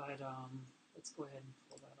 But let's go ahead and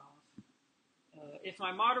pull that off. If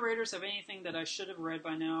my moderators have anything that I should have read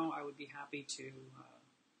by now, I would be happy to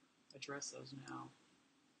address those now.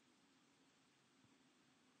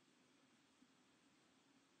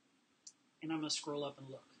 And I'm going to scroll up and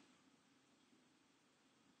look.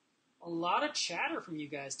 A lot of chatter from you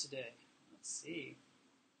guys today. Let's see.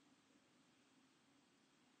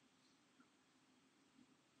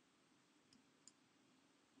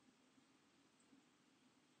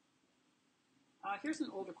 Here's an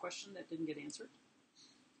older question that didn't get answered.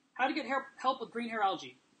 How to get help with green hair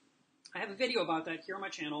algae. I have a video about that here on my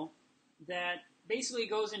channel that basically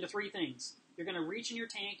goes into 3 things. You're going to reach in your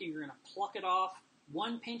tank and you're going to pluck it off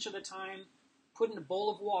 1 pinch at a time, put in a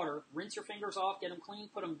bowl of water, rinse your fingers off, get them clean,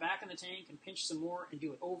 put them back in the tank, and pinch some more, and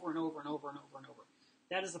do it over and over and over and over and over.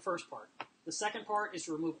 That is the first part. The second part is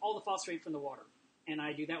to remove all the phosphate from the water, and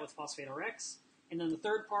I do that with Phosphate RX. And then the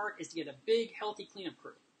third part is to get a big, healthy cleanup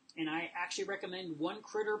crew. And I actually recommend 1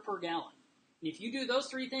 critter per gallon. And if you do those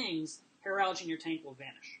 3 things, hair algae in your tank will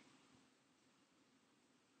vanish.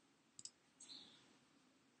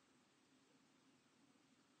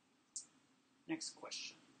 Next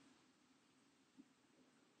question.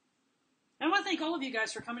 And I want to thank all of you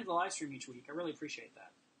guys for coming to the live stream each week. I really appreciate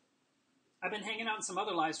that. I've been hanging out in some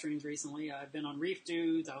other live streams recently. I've been on Reef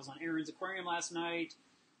Dudes. I was on Aaron's Aquarium last night.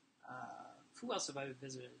 Who else have I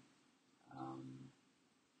visited?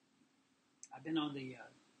 I've been on the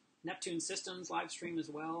Neptune Systems live stream as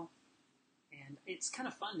well. And it's kind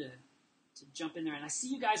of fun to jump in there. And I see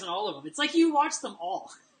you guys on all of them. It's like you watch them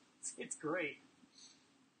all. It's great.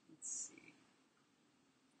 Let's see.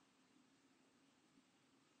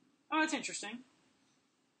 Oh, that's interesting.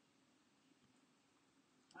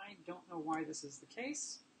 I don't know why this is the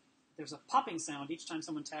case. There's a popping sound each time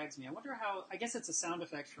someone tags me. I wonder how... I guess it's a sound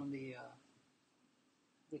effect from the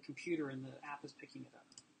computer, and the app is picking it up.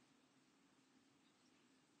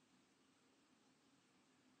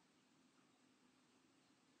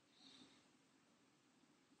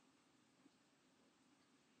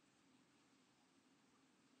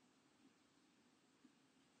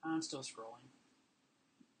 I'm still scrolling.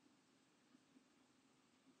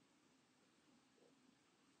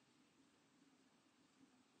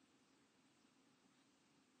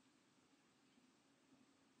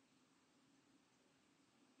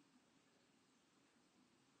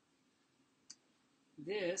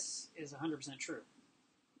 This is 100% true.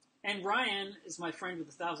 And Ryan is my friend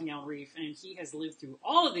with the 1,000-Gallon Reef, and he has lived through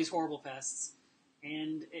all of these horrible pests.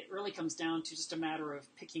 And it really comes down to just a matter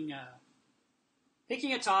of picking a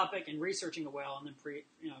topic and researching it well, and then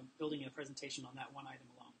building a presentation on that one item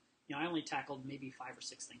alone. I only tackled maybe 5 or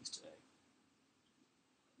 6 things today.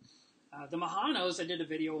 The Mahanos I did a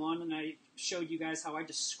video on, and I showed you guys how I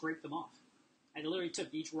just scraped them off. I literally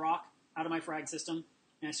took each rock out of my frag system,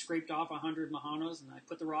 and I scraped off 100 Mahanos, and I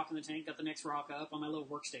put the rock in the tank, got the next rock up on my little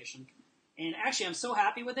workstation. And actually, I'm so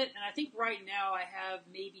happy with it, and I think right now I have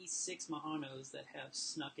maybe 6 Mahanos that have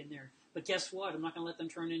snuck in there. But guess what? I'm not going to let them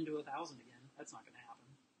turn into 1,000 again. That's not going to happen.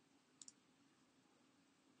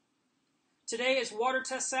 Today is Water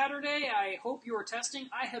Test Saturday. I hope you are testing.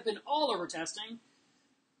 I have been all over testing.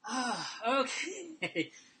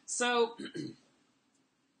 Okay. So,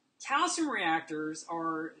 calcium reactors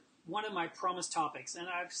are one of my promised topics, and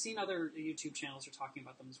I've seen other YouTube channels are talking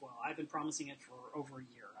about them as well. I've been promising it for over a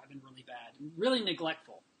year. I've been really bad, really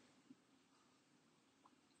neglectful.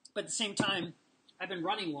 But at the same time, I've been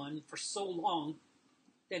running one for so long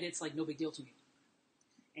that it's like no big deal to me.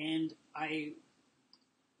 And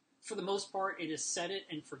for the most part, it is set it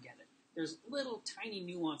and forget it. There's little tiny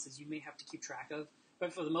nuances you may have to keep track of,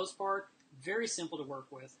 but for the most part, very simple to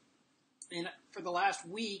work with. And for the last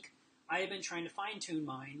week, I have been trying to fine-tune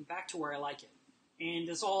mine back to where I like it. And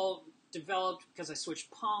this all developed because I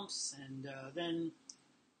switched pumps, and then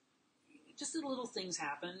just little things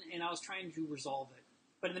happen, and I was trying to resolve it.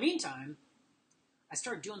 But in the meantime, I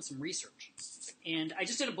started doing some research. And I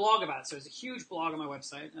just did a blog about it, so there's a huge blog on my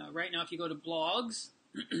website. Right now, if you go to blogs,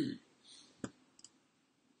 and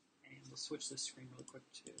we'll switch this screen real quick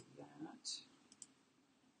to that.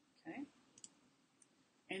 Okay.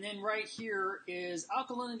 And then right here is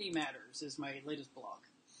Alkalinity Matters, is my latest blog.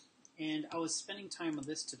 And I was spending time on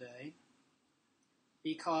this today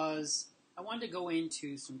because I wanted to go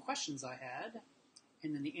into some questions I had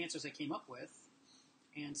and then the answers I came up with.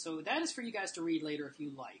 And so that is for you guys to read later if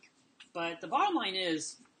you like. But the bottom line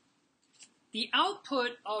is the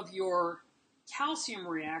output of your calcium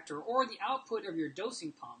reactor or the output of your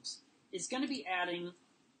dosing pumps is going to be adding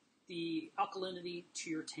the alkalinity to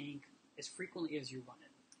your tank as frequently as you run it.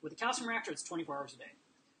 With a calcium reactor, it's 24 hours a day.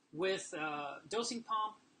 With a dosing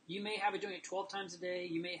pump, you may have it doing it 12 times a day.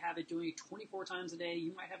 You may have it doing it 24 times a day.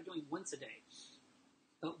 You might have it doing it once a day.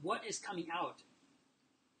 But what is coming out?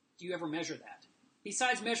 Do you ever measure that?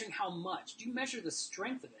 Besides measuring how much, do you measure the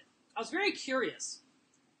strength of it? I was very curious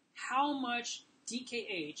how much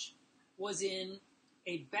DKH was in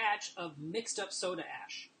a batch of mixed up soda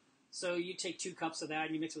ash. So you take 2 cups of that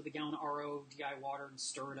and you mix it with a gallon of RO DI water and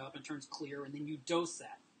stir it up and it turns clear, and then you dose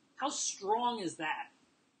that. How strong is that?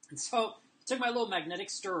 And so I took my little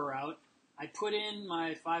magnetic stirrer out. I put in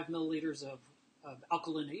my 5 milliliters of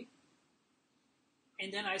alkalinity,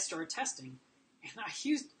 and then I started testing. And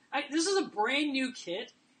this is a brand new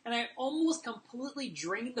kit, and I almost completely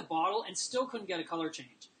drained the bottle and still couldn't get a color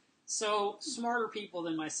change. So smarter people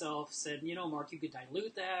than myself said, Mark, you could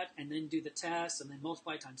dilute that and then do the test and then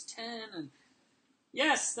multiply times 10. And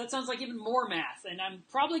yes, that sounds like even more math, and I'm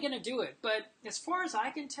probably going to do it. But as far as I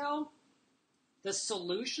can tell, the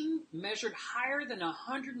solution measured higher than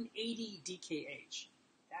 180 DKH.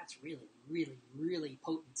 That's really, really, really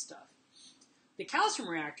potent stuff. The calcium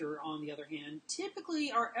reactor, on the other hand,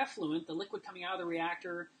 typically our effluent, the liquid coming out of the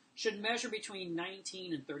reactor, should measure between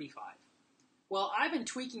 19 and 35. Well, I've been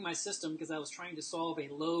tweaking my system because I was trying to solve a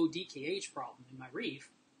low DKH problem in my reef,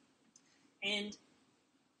 and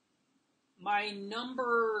my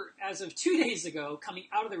number as of 2 days ago coming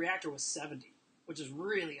out of the reactor was 70, which is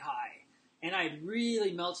really high, and I had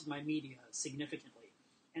really melted my media significantly.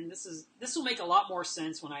 And this will make a lot more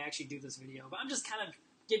sense when I actually do this video, but I'm just kind of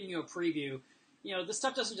giving you a preview. You know, this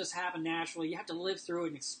stuff doesn't just happen naturally. You have to live through it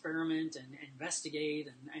and experiment and investigate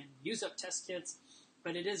and use up test kits,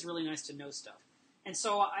 but it is really nice to know stuff. And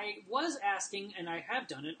so I was asking, and I have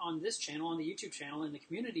done it on this channel, on the YouTube channel, in the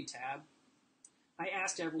community tab, I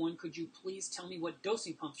asked everyone, could you please tell me what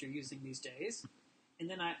dosing pumps you're using these days? And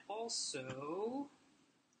then I also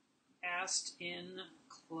asked in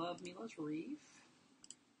Club Melevsreef,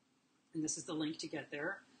 and this is the link to get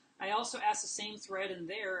there. I also asked the same thread in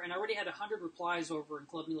there, and I already had 100 replies over in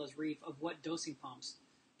Club Melevsreef of what dosing pumps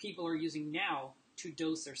people are using now to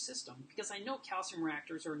dose their system, because I know calcium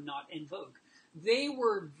reactors are not in vogue. They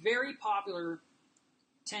were very popular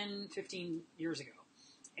 10, 15 years ago,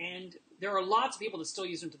 and there are lots of people that still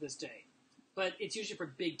use them to this day, but it's usually for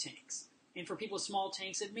big tanks. And for people with small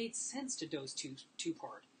tanks, it made sense to dose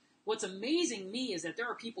two-part. What's amazing me is that there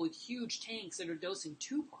are people with huge tanks that are dosing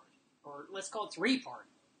 2-part, or let's call it 3-part.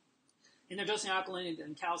 And they're dosing alkaline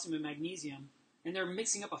and calcium and magnesium, and they're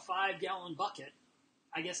mixing up a 5-gallon bucket,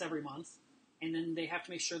 I guess every month, and then they have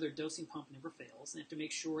to make sure their dosing pump never fails, and they have to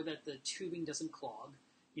make sure that the tubing doesn't clog,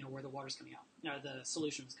 you know, where the water's coming out, the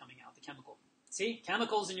solution is coming out, the chemical. See?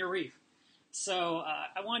 Chemicals in your reef. So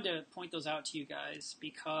I wanted to point those out to you guys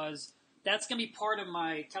because that's going to be part of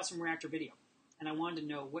my calcium reactor video. And I wanted to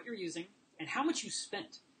know what you're using and how much you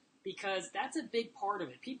spent, because that's a big part of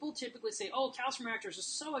it. People typically say, oh, calcium reactors are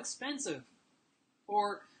so expensive,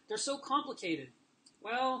 or they're so complicated.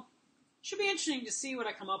 Well, it should be interesting to see what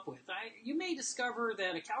I come up with. You may discover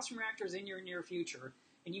that a calcium reactor is in your near future,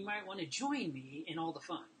 and you might want to join me in all the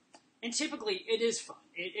fun. And typically, it is fun.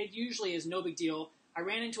 It usually is no big deal. I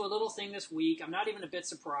ran into a little thing this week. I'm not even a bit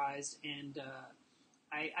surprised, and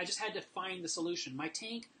I just had to find the solution. My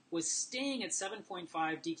tank was staying at 7.5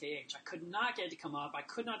 DKH. I could not get it to come up. I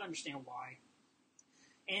could not understand why.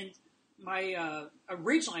 And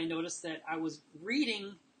originally I noticed that I was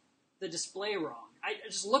reading the display wrong. I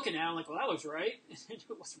just looking at it, I'm like, well, that looks right. It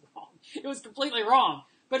was wrong. It was completely wrong.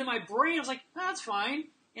 But in my brain, I was like, oh, that's fine.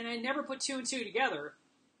 And I never put 2 and 2 together.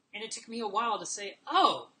 And it took me a while to say,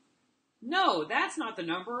 oh, no, that's not the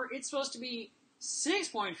number. It's supposed to be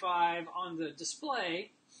 6.5 on the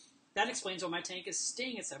display. That explains why my tank is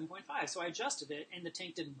staying at 7.5. So I adjusted it, and the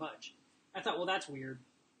tank didn't budge. I thought, well, that's weird.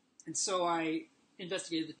 And so I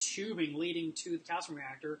investigated the tubing leading to the calcium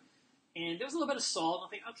reactor, and there was a little bit of salt. And I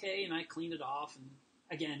think, okay, and I cleaned it off. And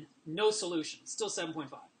again, no solution. Still 7.5.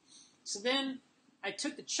 So then I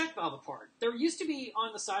took the check valve apart. There used to be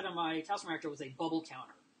on the side of my calcium reactor was a bubble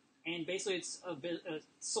counter. And basically it's a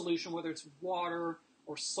solution, whether it's water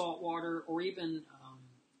or salt water or even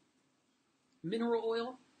mineral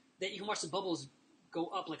oil, that you can watch the bubbles go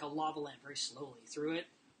up like a lava lamp very slowly through it.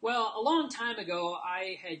 Well, a long time ago,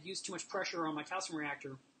 I had used too much pressure on my calcium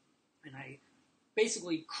reactor, and I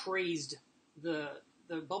basically crazed the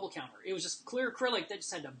bubble counter. It was just clear acrylic that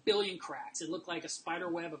just had a billion cracks. It looked like a spider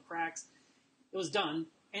web of cracks. It was done.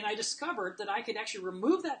 And I discovered that I could actually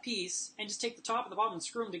remove that piece and just take the top and the bottom and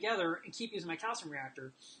screw them together and keep using my calcium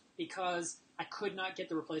reactor because I could not get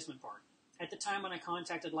the replacement part. At the time when I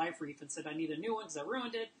contacted LifeReef and said I need a new one because I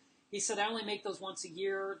ruined it, he said I only make those once a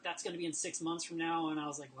year. That's going to be in 6 months from now. And I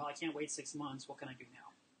was like, well, I can't wait 6 months. What can I do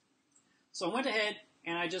now? So I went ahead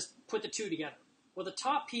and I just put the 2 together. Well, the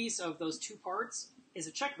top piece of those 2 parts is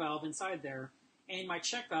a check valve inside there. And my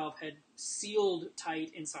check valve had sealed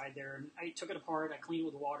tight inside there. And I took it apart. I cleaned it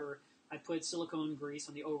with water. I put silicone grease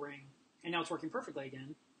on the O-ring. And now it's working perfectly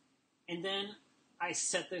again. And then I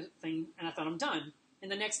set the thing, and I thought I'm done.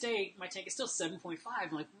 And the next day, my tank is still 7.5.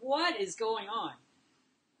 I'm like, what is going on?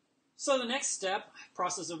 So the next step,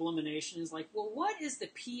 process of elimination, is like, well, what is the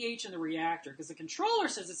pH in the reactor? Because the controller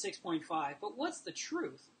says it's 6.5, but what's the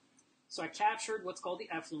truth? So I captured what's called the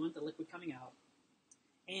effluent, the liquid coming out.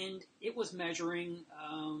 And it was measuring,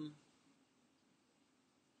 I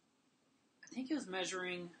think it was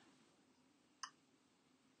measuring,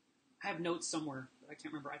 I have notes somewhere, but I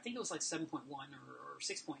can't remember. I think it was like 7.1 or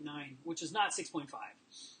 6.9, which is not 6.5. And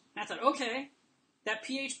I thought, okay, that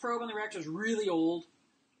pH probe on the reactor is really old.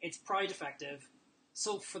 It's probably defective.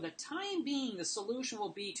 So for the time being, the solution will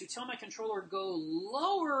be to tell my controller to go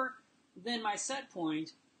lower than my set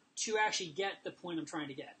point to actually get the point I'm trying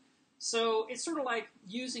to get. So it's sort of like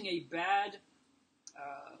using a bad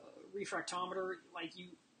refractometer, like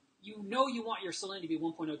you know you want your salinity to be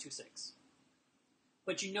 1.026,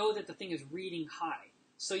 but you know that the thing is reading high,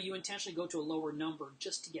 so you intentionally go to a lower number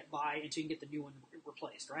just to get by until you can get the new one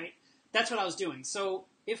replaced, right? That's what I was doing. So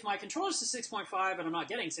if my controller is to 6.5 and I'm not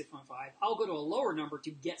getting 6.5, I'll go to a lower number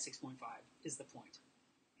to get 6.5 is the point.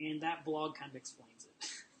 And that blog kind of explains it.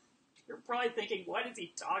 You're probably thinking, what is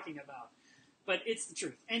he talking about? But it's the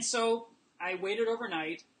truth. And so I waited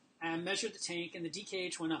overnight, and measured the tank, and the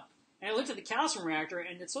DKH went up. And I looked at the calcium reactor,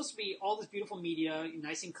 and it's supposed to be all this beautiful media,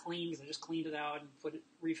 nice and clean, because I just cleaned it out and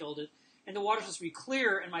refilled it. And the water's supposed to be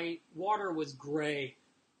clear, and my water was gray.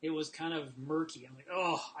 It was kind of murky. I'm like,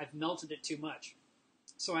 oh, I've melted it too much.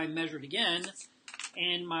 So I measured again,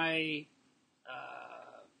 and my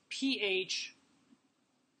pH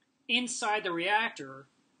inside the reactor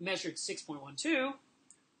measured 6.12,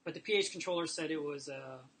 but the pH controller said it was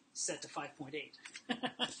set to 5.8.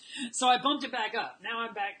 So I bumped it back up. Now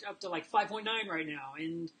I'm back up to like 5.9 right now.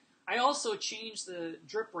 And I also changed the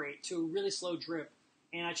drip rate to a really slow drip.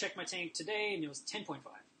 And I checked my tank today, and it was 10.5.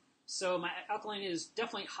 So my alkaline is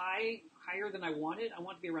definitely higher than I wanted. I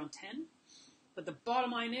want it to be around 10. But the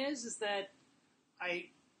bottom line is that I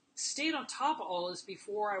stayed on top of all this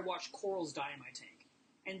before I watched corals die in my tank.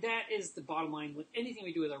 And that is the bottom line with anything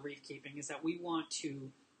we do with our reef keeping, is that we want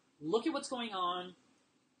to look at what's going on,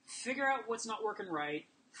 figure out what's not working right,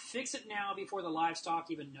 fix it now before the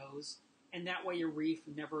livestock even knows, and that way your reef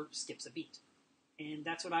never skips a beat. And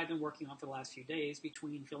that's what I've been working on for the last few days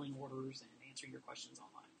between filling orders and answering your questions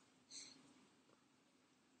online.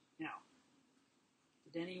 Now,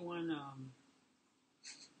 did anyone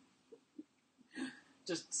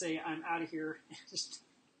just say, I'm out of here, just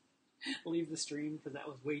leave the stream, because that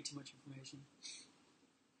was way too much information?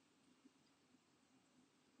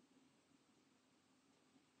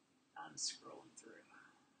 I'm scrolling through.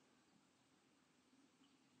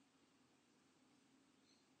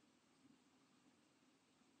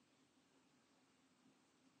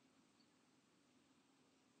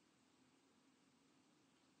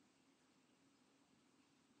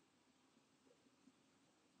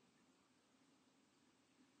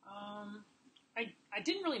 I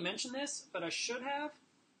didn't really mention this, but I should have,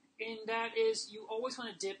 and that is you always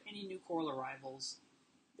want to dip any new coral arrivals.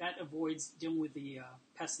 That avoids dealing with the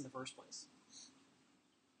pests in the first place.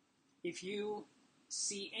 If you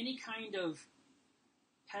see any kind of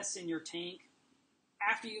pests in your tank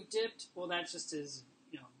after you've dipped, well, that just is,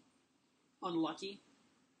 unlucky.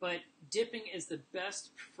 But dipping is the best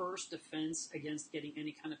first defense against getting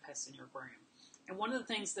any kind of pests in your aquarium. And one of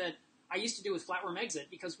the things that I used to do with flatworm exit,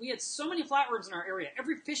 because we had so many flatworms in our area,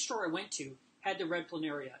 every fish store I went to had the red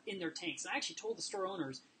planaria in their tanks. And I actually told the store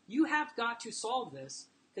owners, you have got to solve this,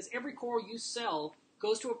 because every coral you sell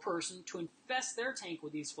goes to a person to infest their tank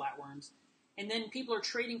with these flatworms, and then people are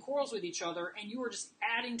trading corals with each other, and you are just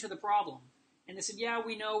adding to the problem. And they said, yeah,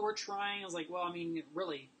 we know, we're trying. I was like, well, I mean,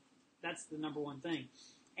 really, that's the number one thing.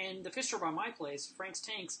 And the fish store by my place, Frank's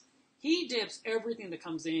Tanks, he dips everything that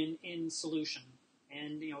comes in solution.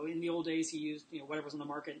 And, in the old days, he used, whatever's on the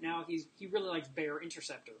market. Now he really likes Bear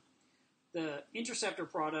Interceptor. The Interceptor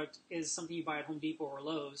product is something you buy at Home Depot or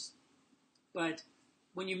Lowe's. But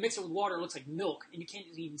when you mix it with water, it looks like milk, and you can't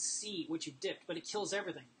even see what you dipped, but it kills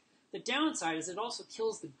everything. The downside is it also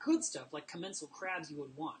kills the good stuff, like commensal crabs you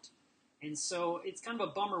would want. And so it's kind of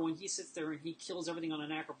a bummer when he sits there and he kills everything on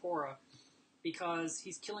an acropora, because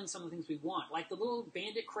he's killing some of the things we want. Like the little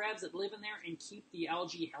bandit crabs that live in there and keep the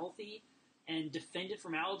algae healthy and defend it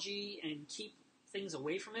from algae and keep things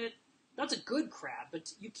away from it. That's a good crab,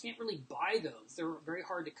 but you can't really buy those. They're very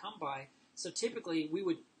hard to come by. So typically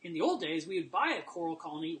in the old days, we would buy a coral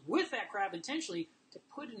colony with that crab intentionally to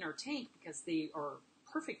put in our tank because they are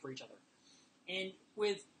perfect for each other. And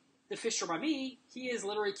with the fish store by me, he is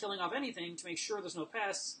literally killing off anything to make sure there's no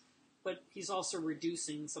pests, but he's also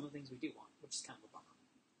reducing some of the things we do want, which is kind of a bummer.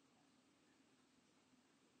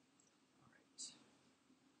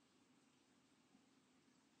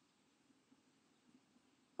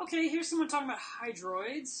 All right. Okay, here's someone talking about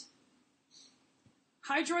hydroids.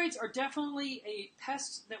 Hydroids are definitely a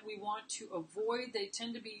pest that we want to avoid. They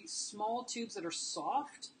tend to be small tubes that are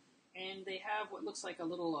soft, and they have what looks like a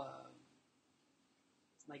little,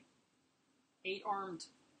 like 8-armed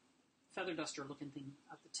feather duster looking thing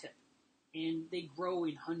at the tip. And they grow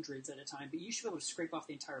in hundreds at a time, but you should be able to scrape off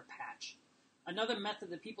the entire patch. Another method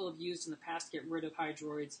that people have used in the past to get rid of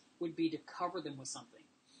hydroids would be to cover them with something.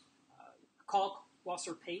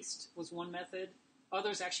 Kalkwasser paste was one method.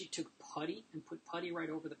 Others actually took putty and put putty right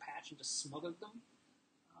over the patch and just smothered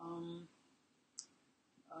them.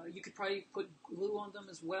 You could probably put glue on them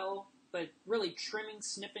as well. but really trimming,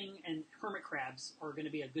 snipping, and hermit crabs are going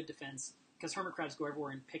to be a good defense because hermit crabs go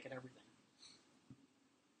everywhere and pick at everything.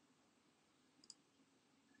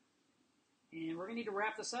 And we're going to need to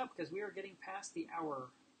wrap this up because we are getting past the hour.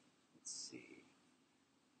 Let's see.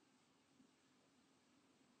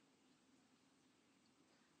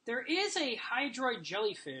 There is a hydroid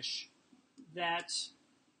jellyfish that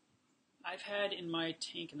I've had in my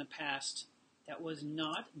tank in the past that was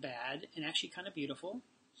not bad and actually kind of beautiful.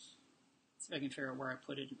 Let's see if I can figure out where I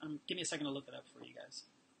put it. Give me a second to look it up for you guys.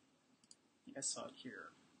 I think I saw it here.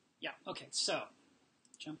 Yeah, okay, so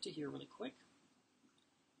jump to here really quick.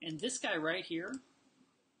 And this guy right here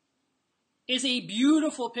is a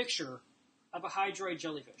beautiful picture of a hydroid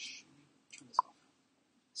jellyfish. Turn this off.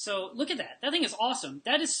 So look at that. That thing is awesome.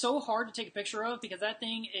 That is so hard to take a picture of because that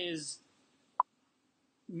thing is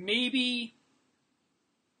maybe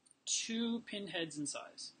 2 pinheads in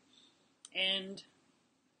size. And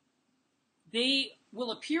they will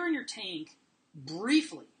appear in your tank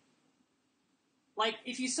briefly. Like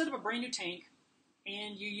if you set up a brand new tank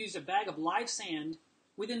and you use a bag of live sand,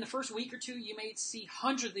 within the first week or two, you may see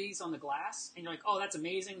hundreds of these on the glass, and you're like, oh, that's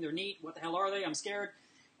amazing, they're neat, what the hell are they, I'm scared.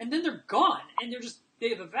 And then they're gone, and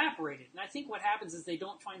they've evaporated. And I think what happens is they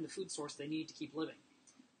don't find the food source they need to keep living.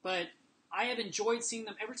 But I have enjoyed seeing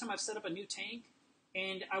them every time I've set up a new tank,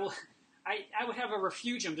 and I would have a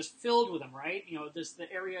refugium just filled with them, right? You know, this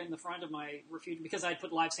the area in the front of my refugium, because I'd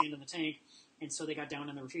put live sand in the tank, and so they got down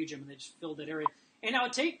in the refugium, and they just filled that area. And I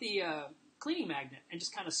would take the cleaning magnet and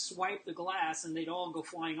just kind of swipe the glass, and they'd all go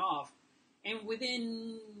flying off. And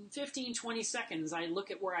within 15, 20 seconds, I look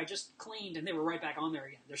at where I just cleaned, and they were right back on there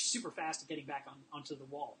again. They're super fast at getting back onto the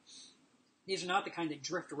wall. These are not the kind that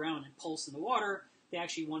drift around and pulse in the water. They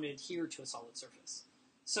actually want to adhere to a solid surface.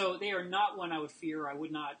 So they are not one I would fear. I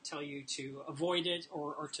would not tell you to avoid it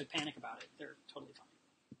or to panic about it. They're totally fine.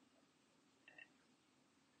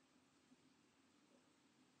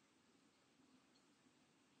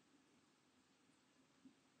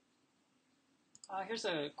 Here's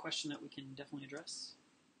a question that we can definitely address.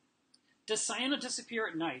 Does cyano disappear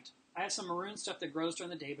at night? I have some maroon stuff that grows during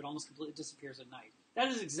the day but almost completely disappears at night. That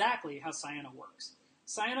is exactly how cyano works.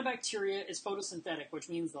 Cyanobacteria is photosynthetic, which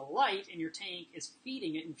means the light in your tank is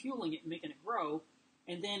feeding it and fueling it and making it grow.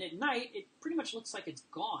 And then at night, it pretty much looks like it's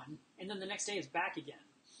gone. And then the next day, it's back again.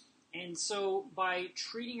 And so by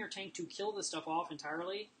treating your tank to kill this stuff off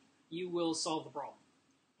entirely, you will solve the problem.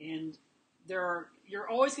 And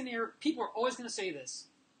people are always going to say this.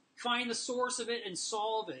 Find the source of it and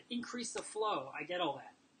solve it. Increase the flow. I get all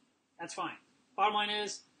that. That's fine. Bottom line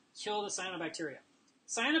is, kill the cyanobacteria.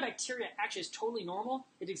 Cyanobacteria actually is totally normal.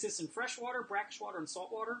 It exists in freshwater, brackish water, and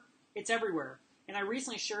saltwater. It's everywhere. And I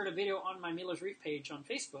recently shared a video on my melevsreef page on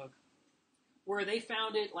Facebook where they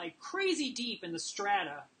found it like crazy deep in the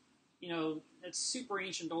strata. You know, it's super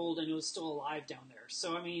ancient old and it was still alive down there.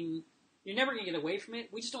 So, I mean, you're never going to get away from it.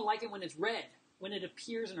 We just don't like it when it's red. When it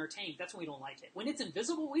appears in our tank, that's when we don't like it. When it's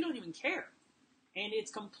invisible, we don't even care. And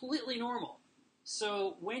it's completely normal.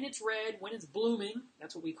 So when it's red, when it's blooming,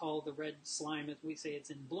 that's what we call the red slime, if we say it's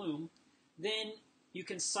in bloom, then you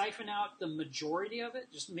can siphon out the majority of it.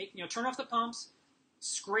 Just turn off the pumps,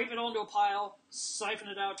 scrape it all into a pile, siphon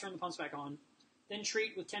it out, turn the pumps back on. Then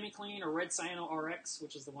treat with ChemiClean or Red Cyano RX,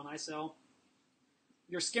 which is the one I sell.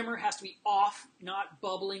 Your skimmer has to be off, not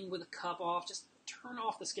bubbling with a cup off. Just turn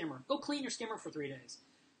off the skimmer. Go clean your skimmer for 3 days.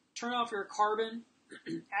 Turn off your carbon.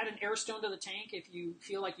 Add an air stone to the tank if you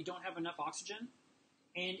feel like you don't have enough oxygen.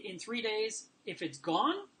 And in 3 days, if it's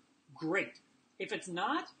gone, great. If it's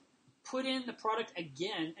not, put in the product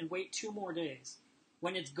again and wait 2 more days.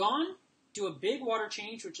 When it's gone, do a big water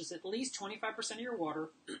change, which is at least 25% of your water.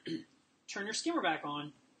 Turn your skimmer back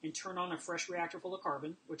on and turn on a fresh reactor full of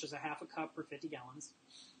carbon, which is a half a cup per 50 gallons.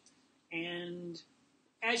 And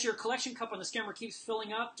as your collection cup on the skimmer keeps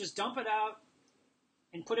filling up, just dump it out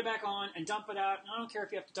and put it back on and dump it out. And I don't care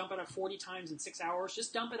if you have to dump it out 40 times in 6 hours.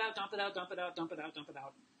 Just dump it out, dump it out, dump it out, dump it out, dump it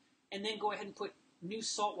out. And then go ahead and put new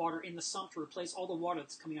salt water in the sump to replace all the water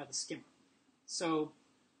that's coming out of the skimmer. So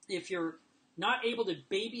if you're not able to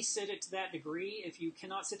babysit it to that degree, if you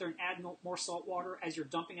cannot sit there and add more salt water as you're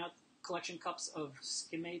dumping out collection cups of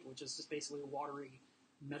Skimmate, which is just basically watery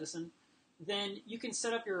medicine, then you can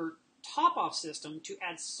set up your top-off system to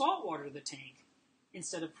add salt water to the tank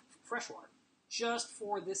instead of fresh water, just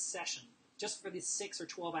for this session, just for these 6 or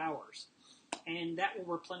 12 hours. And that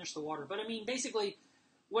will replenish the water. But I mean, basically,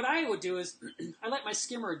 what I would do is I let my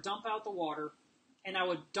skimmer dump out the water, and I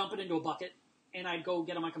would dump it into a bucket, and I'd go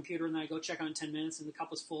get on my computer, and then I'd go check on in 10 minutes, and the cup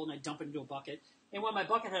was full, and I'd dump it into a bucket. And when my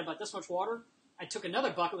bucket had about this much water, I took another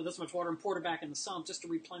bucket with this much water and poured it back in the sump just to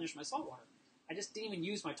replenish my salt water. I just didn't even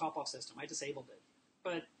use my top-off system. I disabled it.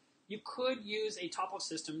 But you could use a top-off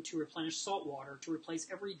system to replenish salt water to replace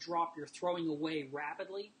every drop you're throwing away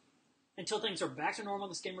rapidly until things are back to normal,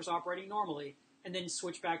 the skimmer's operating normally, and then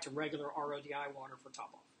switch back to regular RODI water for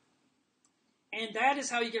top-off. And that is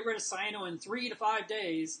how you get rid of cyano in 3 to 5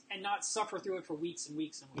 days and not suffer through it for weeks and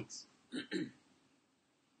weeks and weeks.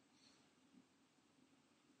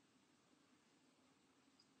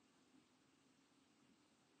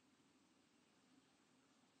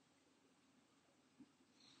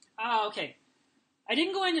 Okay. I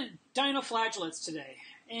didn't go into dinoflagellates today,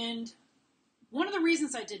 and one of the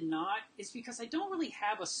reasons I did not is because I don't really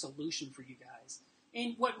have a solution for you guys.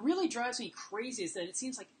 And what really drives me crazy is that it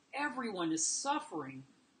seems like everyone is suffering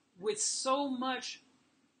with so much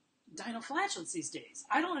dinoflagellates these days.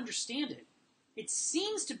 I don't understand it. It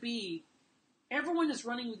seems to be everyone is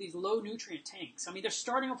running with these low nutrient tanks. I mean, they're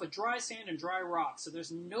starting off with dry sand and dry rock, so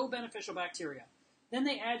there's no beneficial bacteria. Then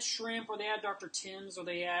they add shrimp, or they add Dr. Tim's, or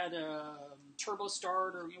they add Turbo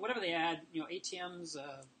Start, or whatever they add, ATMs.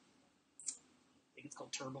 I think it's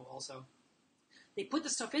called Turbo also. They put the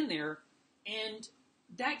stuff in there, and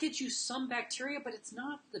that gets you some bacteria, but it's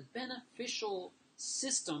not the beneficial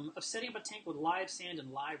system of setting up a tank with live sand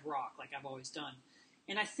and live rock, like I've always done.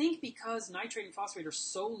 And I think because nitrate and phosphate are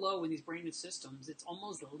so low in these brand new systems, it's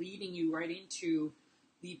almost leading you right into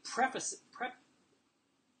the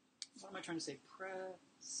what am I trying to say?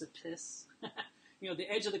 Precipice.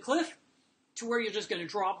 The edge of the cliff to where you're just going to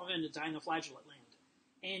drop them into dinoflagellate land.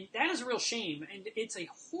 And that is a real shame, and it's a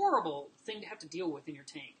horrible thing to have to deal with in your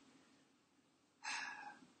tank.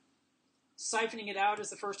 Siphoning it out is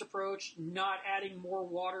the first approach. Not adding more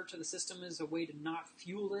water to the system is a way to not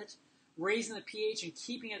fuel it. Raising the pH and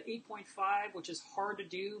keeping it at 8.5, which is hard to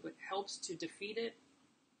do, but helps to defeat it.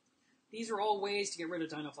 These are all ways to get rid of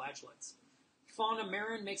dinoflagellates. Fauna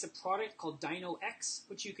Marin makes a product called Dino X,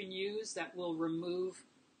 which you can use that will remove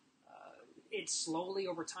it slowly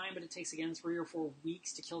over time, but it takes, again, 3 or 4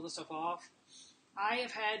 weeks to kill the stuff off. I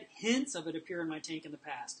have had hints of it appear in my tank in the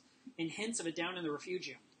past, and hints of it down in the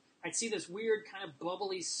refugium. I'd see this weird kind of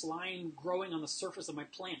bubbly slime growing on the surface of my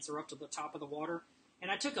plants or up to the top of the water, and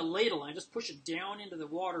I took a ladle and I just pushed it down into the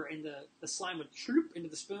water, and the slime would shoop into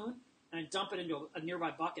the spoon, and I'd dump it into a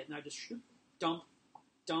nearby bucket, and I'd just shoop, dump,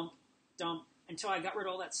 dump, dump, until I got rid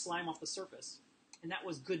of all that slime off the surface, and that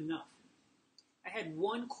was good enough. I had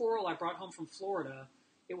one coral I brought home from Florida.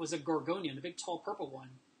 It was a gorgonian, the big tall purple one,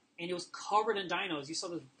 and it was covered in dinos. You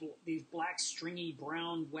saw these black stringy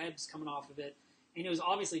brown webs coming off of it, and it was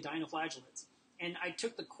obviously dinoflagellates. And I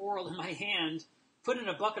took the coral in my hand, put it in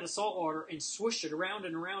a bucket of salt water, and swished it around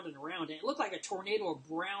and around and around, and it looked like a tornado of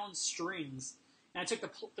brown strings. And I took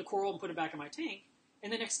the coral and put it back in my tank,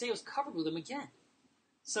 and the next day it was covered with them again.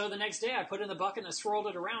 So the next day I put it in the bucket and I swirled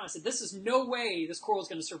it around. I said, this is no way this coral is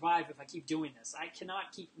going to survive if I keep doing this. I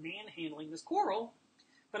cannot keep manhandling this coral,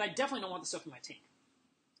 but I definitely don't want the stuff in my tank.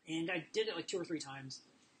 And I did it like 2 or 3 times.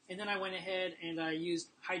 And then I went ahead and I used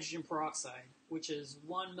hydrogen peroxide, which is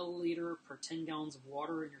 1 milliliter per 10 gallons of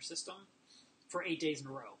water in your system for 8 days in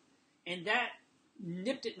a row. And that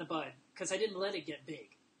nipped it in the bud because I didn't let it get big.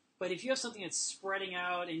 But if you have something that's spreading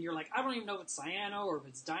out and you're like, I don't even know if it's cyano or if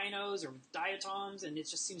it's dinos or if it's diatoms, and it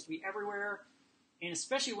just seems to be everywhere, and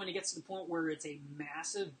especially when it gets to the point where it's a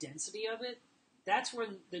massive density of it, that's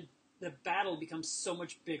when the battle becomes so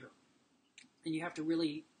much bigger. And you have to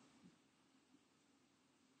really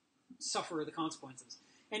suffer the consequences.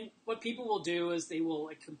 And what people will do is they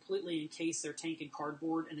will completely encase their tank in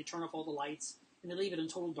cardboard, and they turn off all the lights, and they leave it in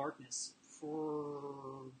total darkness for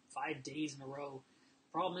 5 days in a row.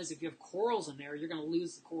 Problem is, if you have corals in there, you're going to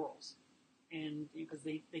lose the corals, and because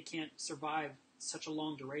they can't survive such a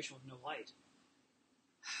long duration with no light.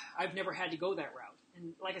 I've never had to go that route,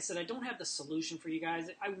 and like I said, I don't have the solution for you guys.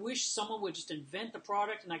 I wish someone would just invent the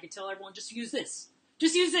product, and I could tell everyone, just use this,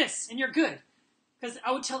 and you're good. Because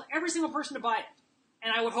I would tell every single person to buy it,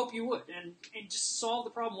 and I would hope you would, and just solve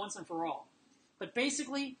the problem once and for all. But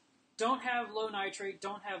basically, don't have low nitrate,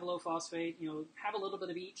 don't have low phosphate. Have a little bit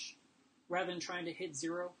of each, rather than trying to hit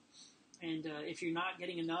 0. And if you're not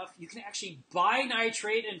getting enough, you can actually buy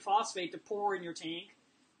nitrate and phosphate to pour in your tank,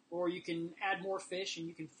 or you can add more fish and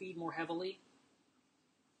you can feed more heavily.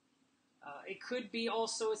 It could be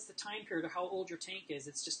also it's the time period of how old your tank is.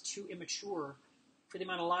 It's just too immature for the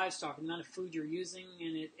amount of livestock, the amount of food you're using,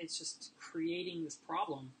 and it's just creating this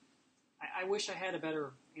problem. I wish I had a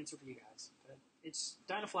better answer for you guys. But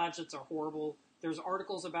dinoflagellates are horrible. There's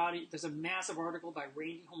articles about it. There's a massive article by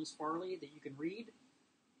Randy Holmes Farley that you can read.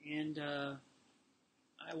 And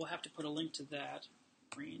I will have to put a link to that.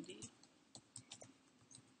 Randy.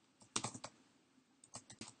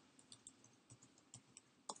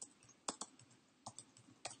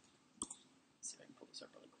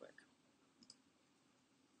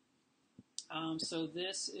 So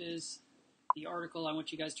this is the article I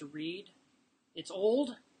want you guys to read. It's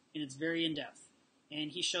old and it's very in-depth.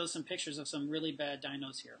 And he shows some pictures of some really bad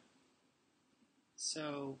dinos here.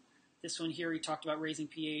 So this one here, he talked about raising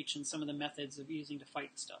pH and some of the methods of using to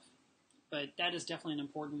fight stuff. But that is definitely an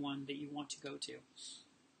important one that you want to go to.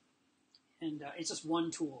 And it's just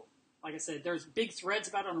one tool. Like I said, there's big threads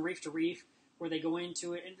about it on Reef to Reef where they go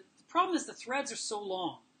into it. And the problem is the threads are so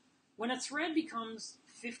long. When a thread becomes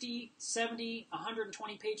 50, 70,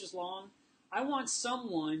 120 pages long, I want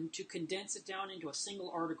someone to condense it down into a single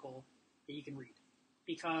article that you can read.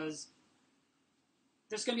 Because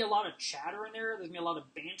there's going to be a lot of chatter in there. There's going to be a lot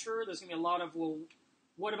of banter. There's going to be a lot of, well,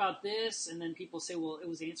 what about this? And then people say, well, it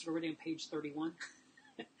was answered already on page 31.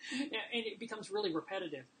 And it becomes really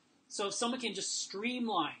repetitive. So if someone can just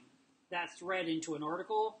streamline that thread into an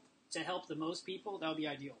article to help the most people, that would be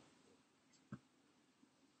ideal.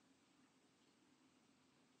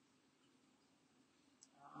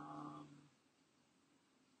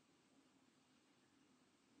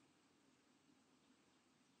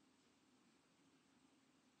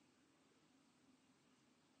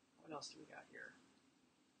 What else do we got here?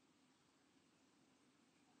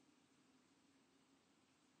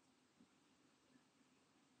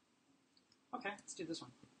 Okay, let's do this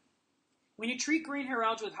one. When you treat green hair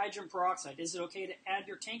algae with hydrogen peroxide, is it okay to add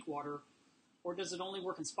your tank water, or does it only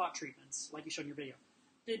work in spot treatments, like you showed in your video?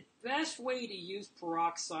 The best way to use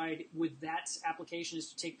peroxide with that application is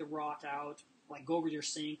to take the rock out, like go over your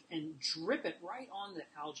sink, and drip it right on the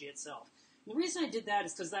algae itself. And the reason I did that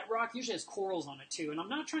is because that rock usually has corals on it too, and I'm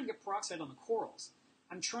not trying to get peroxide on the corals.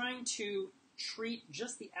 I'm trying to treat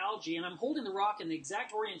just the algae, and I'm holding the rock in the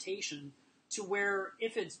exact orientation to where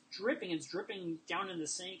if it's dripping down in the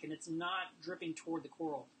sink and it's not dripping toward the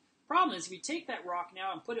coral. Problem is, if you take that rock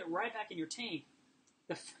now and put it right back in your tank,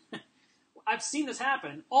 I've seen this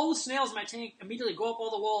happen. All the snails in my tank immediately go up all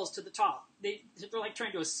the walls to the top. They're like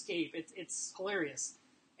trying to escape. It's hilarious.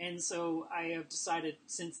 And so I have decided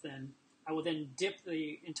since then, I will then dip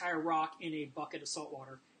the entire rock in a bucket of salt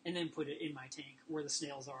water and then put it in my tank where the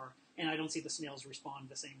snails are. And I don't see the snails respond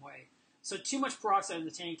the same way. So too much peroxide in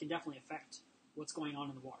the tank can definitely affect what's going on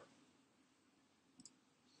in the water.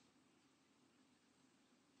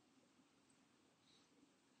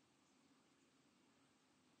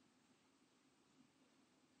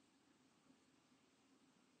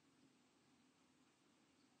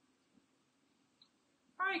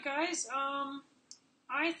 All right, guys.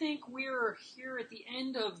 I think we're here at the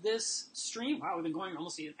end of this stream. Wow, we've been going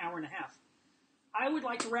almost an hour and a half. I would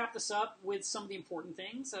like to wrap this up with some of the important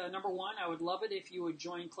things. Number one, I would love it if you would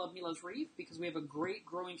join Club melevsreef because we have a great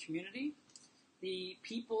growing community. The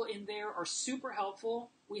people in there are super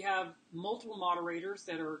helpful. We have multiple moderators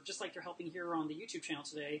that are, just like they're helping here on the YouTube channel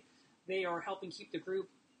today, they are helping keep the group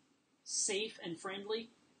safe and friendly.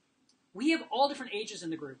 We have all different ages in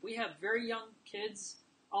the group. We have very young kids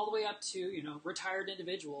all the way up to, retired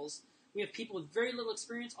individuals. We have people with very little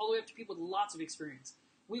experience all the way up to people with lots of experience.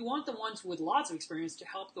 We want the ones with lots of experience to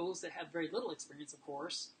help those that have very little experience, of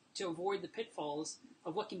course, to avoid the pitfalls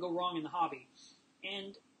of what can go wrong in the hobby.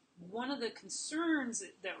 And one of the concerns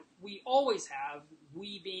that we always have,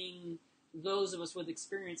 we being those of us with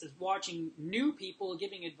experience, is watching new people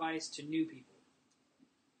giving advice to new people.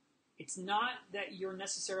 It's not that you're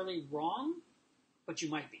necessarily wrong, but you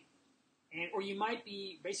might be. Or you might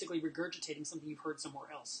be basically regurgitating something you've heard somewhere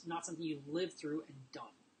else, not something you've lived through and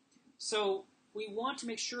done. So we want to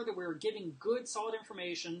make sure that we're giving good, solid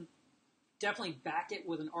information. Definitely back it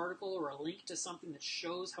with an article or a link to something that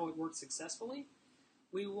shows how it works successfully.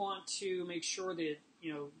 We want to make sure that,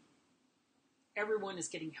 everyone is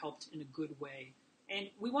getting helped in a good way. And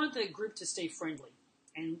we want the group to stay friendly.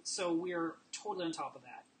 And so we are totally on top of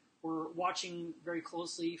that. We're watching very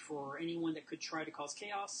closely for anyone that could try to cause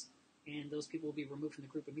chaos, and those people will be removed from the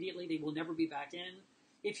group immediately. They will never be back in.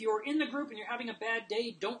 If you're in the group and you're having a bad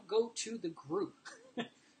day, don't go to the group.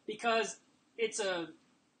 Because it's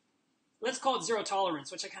let's call it zero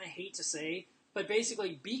tolerance, which I kind of hate to say, but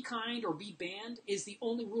basically be kind or be banned is the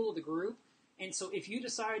only rule of the group. And so if you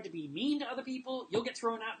decide to be mean to other people, you'll get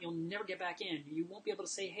thrown out and you'll never get back in. You won't be able to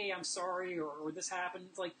say, hey, I'm sorry, or this happened.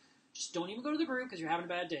 It's like, just don't even go to the group because you're having a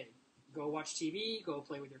bad day. Go watch TV, go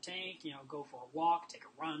play with your tank, go for a walk, take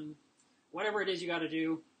a run, whatever it is you got to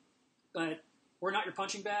do. But we're not your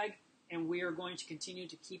punching bag, and we are going to continue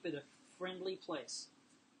to keep it a friendly place.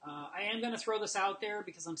 I am going to throw this out there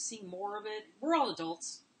because I'm seeing more of it. We're all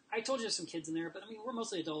adults. I told you there's some kids in there, but we're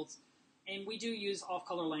mostly adults. And we do use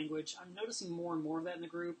off-color language. I'm noticing more and more of that in the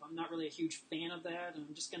group. I'm not really a huge fan of that. And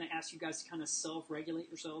I'm just going to ask you guys to kind of self-regulate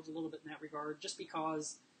yourselves a little bit in that regard, just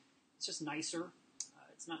because it's just nicer.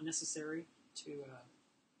 It's not necessary. to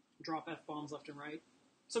drop F-bombs left and right.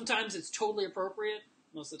 Sometimes it's totally appropriate.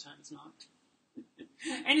 Most of the time it's not.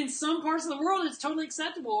 And in some parts of the world it's totally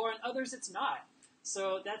acceptable, or in others it's not.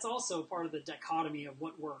 So that's also part of the dichotomy of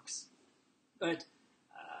what works. But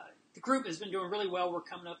the group has been doing really well. We're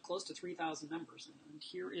coming up close to 3,000 members. And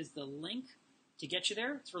here is the link to get you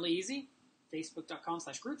there. It's really easy.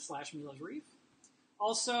 Facebook.com/group/melevsreef.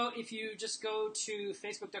 Also, if you just go to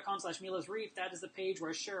Facebook.com/melevsreef, that is the page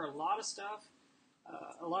where I share a lot of stuff.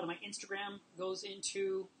 A lot of my Instagram goes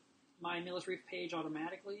into my Melevsreef page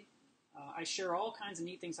automatically. I share all kinds of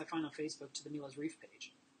neat things I find on Facebook to the Melevsreef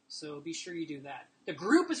page. So be sure you do that. The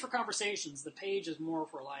group is for conversations. The page is more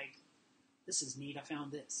for like, this is neat, I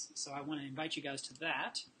found this. So I want to invite you guys to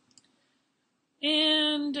that.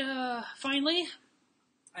 And finally,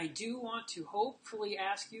 I do want to hopefully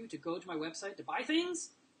ask you to go to my website to buy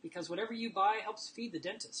things, because whatever you buy helps feed the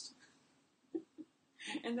dentist.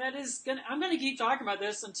 And that is I'm going to keep talking about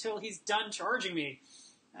this until he's done charging me.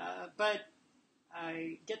 But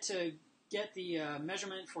I get to get the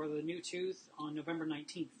measurement for the new tooth on November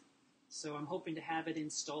 19th. So I'm hoping to have it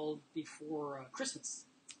installed before Christmas.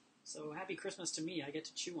 So happy Christmas to me. I get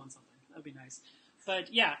to chew on something. That'd be nice.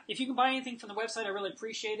 But yeah, if you can buy anything from the website, I really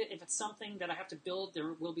appreciate it. If it's something that I have to build,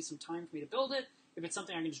 there will be some time for me to build it. If it's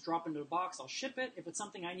something I can just drop into a box, I'll ship it. If it's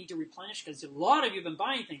something I need to replenish, because a lot of you have been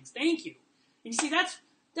buying things, thank you. And you see, that's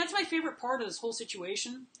my favorite part of this whole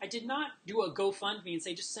situation. I did not do a GoFundMe and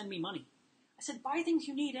say, just send me money. I said, buy things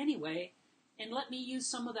you need anyway, and let me use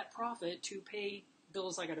some of that profit to pay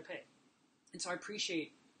bills I got to pay. And so I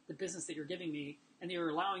appreciate the business that you're giving me, and that you're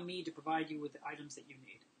allowing me to provide you with the items that you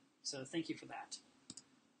need. So thank you for that.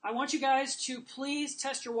 I want you guys to please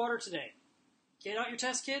test your water today. Get out your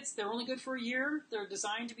test kits. They're only good for a year. They're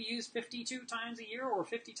designed to be used 52 times a year, or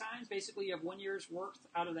 50 times. Basically, you have 1 year's worth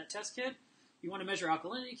out of that test kit. You want to measure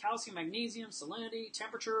alkalinity, calcium, magnesium, salinity,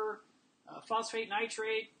 temperature, phosphate,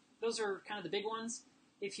 nitrate. Those are kind of the big ones.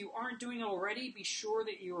 If you aren't doing it already, be sure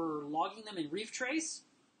that you're logging them in Reef Trace.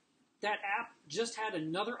 That app just had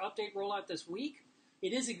another update rollout this week.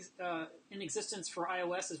 It is in existence for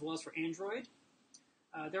iOS as well as for Android.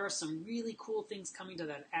 There are some really cool things coming to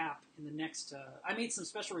that app in the next... I made some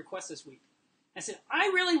special requests this week. I said, I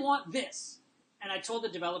really want this. And I told the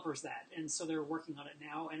developers that. And so they're working on it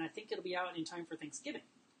now. And I think it'll be out in time for Thanksgiving.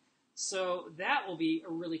 So that will be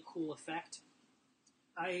a really cool effect.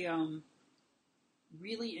 I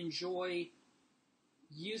really enjoy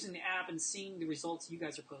using the app and seeing the results you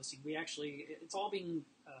guys are posting.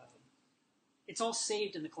 It's all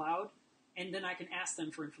saved in the cloud. And then I can ask them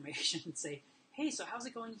for information and say, hey, so how's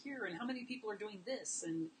it going here? And how many people are doing this?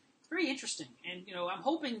 And it's very interesting. And, I'm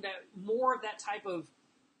hoping that more of that type of,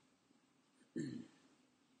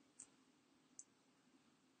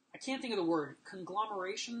 I can't think of the word,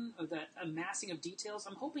 conglomeration of that amassing of details.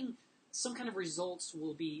 I'm hoping some kind of results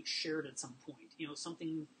will be shared at some point.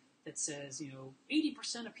 Something that says,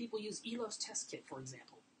 80% of people use ELO's test kit, for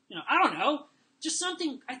example. I don't know. Just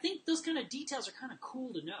something, I think those kind of details are kind of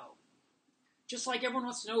cool to know. Just like everyone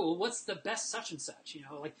wants to know, well, what's the best such and such?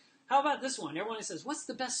 Like, how about this one? Everyone says, what's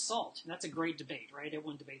the best salt? And that's a great debate, right?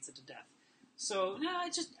 Everyone debates it to death. So, no,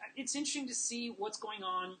 it's interesting to see what's going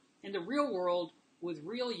on in the real world with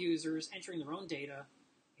real users entering their own data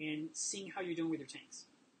and seeing how you're doing with your tanks.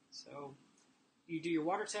 So, you do your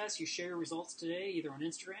water test, you share your results today, either on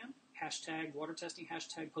Instagram, hashtag water testing,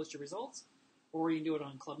 hashtag post your results, or you can do it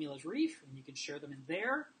on Club Melevsreef, and you can share them in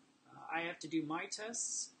there. I have to do my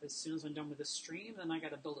tests as soon as I'm done with this stream. Then I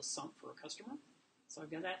got to build a sump for a customer. So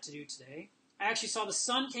I've got that to do today. I actually saw the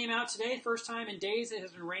sun came out today. First time in days. It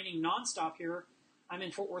has been raining nonstop here. I'm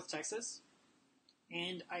in Fort Worth, Texas.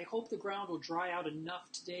 And I hope the ground will dry out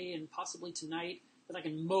enough today and possibly tonight that I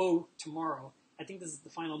can mow tomorrow. I think this is the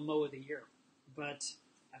final mow of the year. But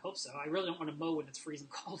I hope so. I really don't want to mow when it's freezing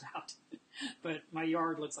cold out. But my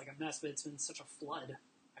yard looks like a mess, but it's been such a flood.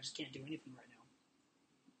 I just can't do anything right now.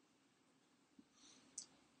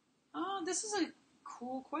 This is a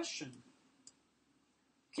cool question.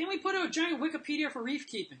 Can we put a giant Wikipedia for reef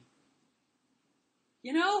keeping?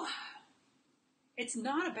 It's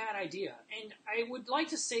not a bad idea. And I would like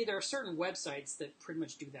to say there are certain websites that pretty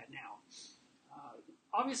much do that now.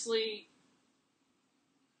 Obviously,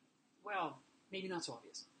 well, maybe not so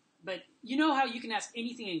obvious. But you know how you can ask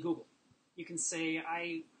anything in Google. You can say,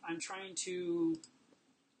 I'm trying to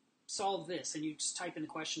solve this, and you just type in the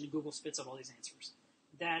question and Google spits out all these answers.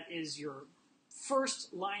 That is your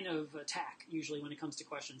first line of attack, usually, when it comes to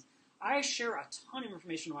questions. I share a ton of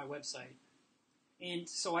information on my website, and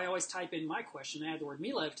so I always type in my question, I add the word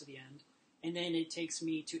Melev to the end, and then it takes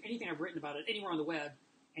me to anything I've written about it anywhere on the web,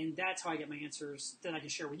 And that's how I get my answers that I can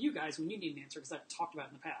share with you guys when you need an answer, because I've talked about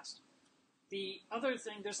it in the past. The other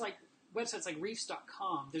thing, there's like websites like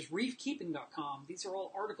reefs.com, there's reefkeeping.com. These are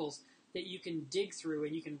all articles that you can dig through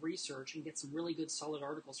and you can research and get some really good solid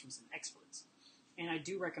articles from some experts. And I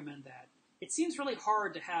do recommend that. It seems really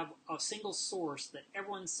hard to have a single source that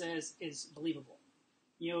everyone says is believable.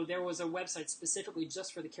 You know, there was a website specifically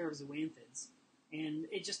just for the care of zoanthids, and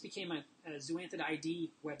it just became a zoanthid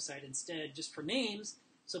ID website instead, just for names,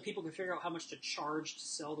 so people could figure out how much to charge to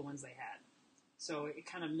sell the ones they had. So it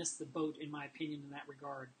kind of missed the boat, in my opinion, in that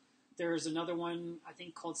regard. There's another one, I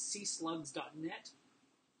think, called seaslugs.net,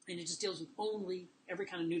 and it just deals with only every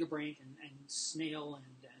kind of nudibranch and snail and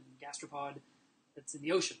gastropod that's in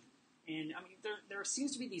the ocean. And, I mean, there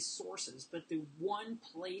seems to be these sources, but the one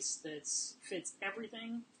place that fits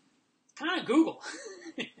everything is kind of Google,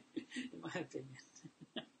 in my opinion.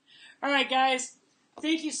 All right, guys.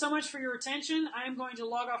 Thank you so much for your attention. I'm going to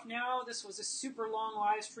log off now. This was a super long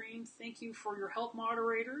live stream. Thank you for your help,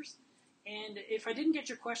 moderators. And if I didn't get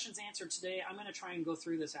your questions answered today, I'm going to try and go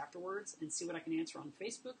through this afterwards and see what I can answer on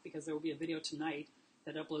Facebook, because there will be a video tonight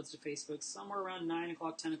that uploads to Facebook somewhere around 9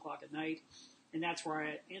 o'clock, 10 o'clock at night. And that's where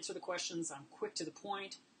I answer the questions. I'm quick to the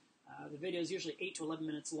point. The video is usually 8 to 11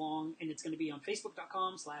 minutes long, and it's going to be on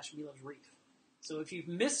facebook.com/melevsreef. So if you've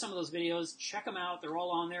missed some of those videos, check them out. They're all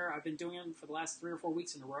on there. I've been doing them for the last 3 or 4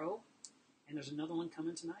 weeks in a row, and there's another one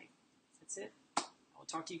coming tonight. That's it. I'll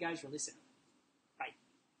talk to you guys really soon.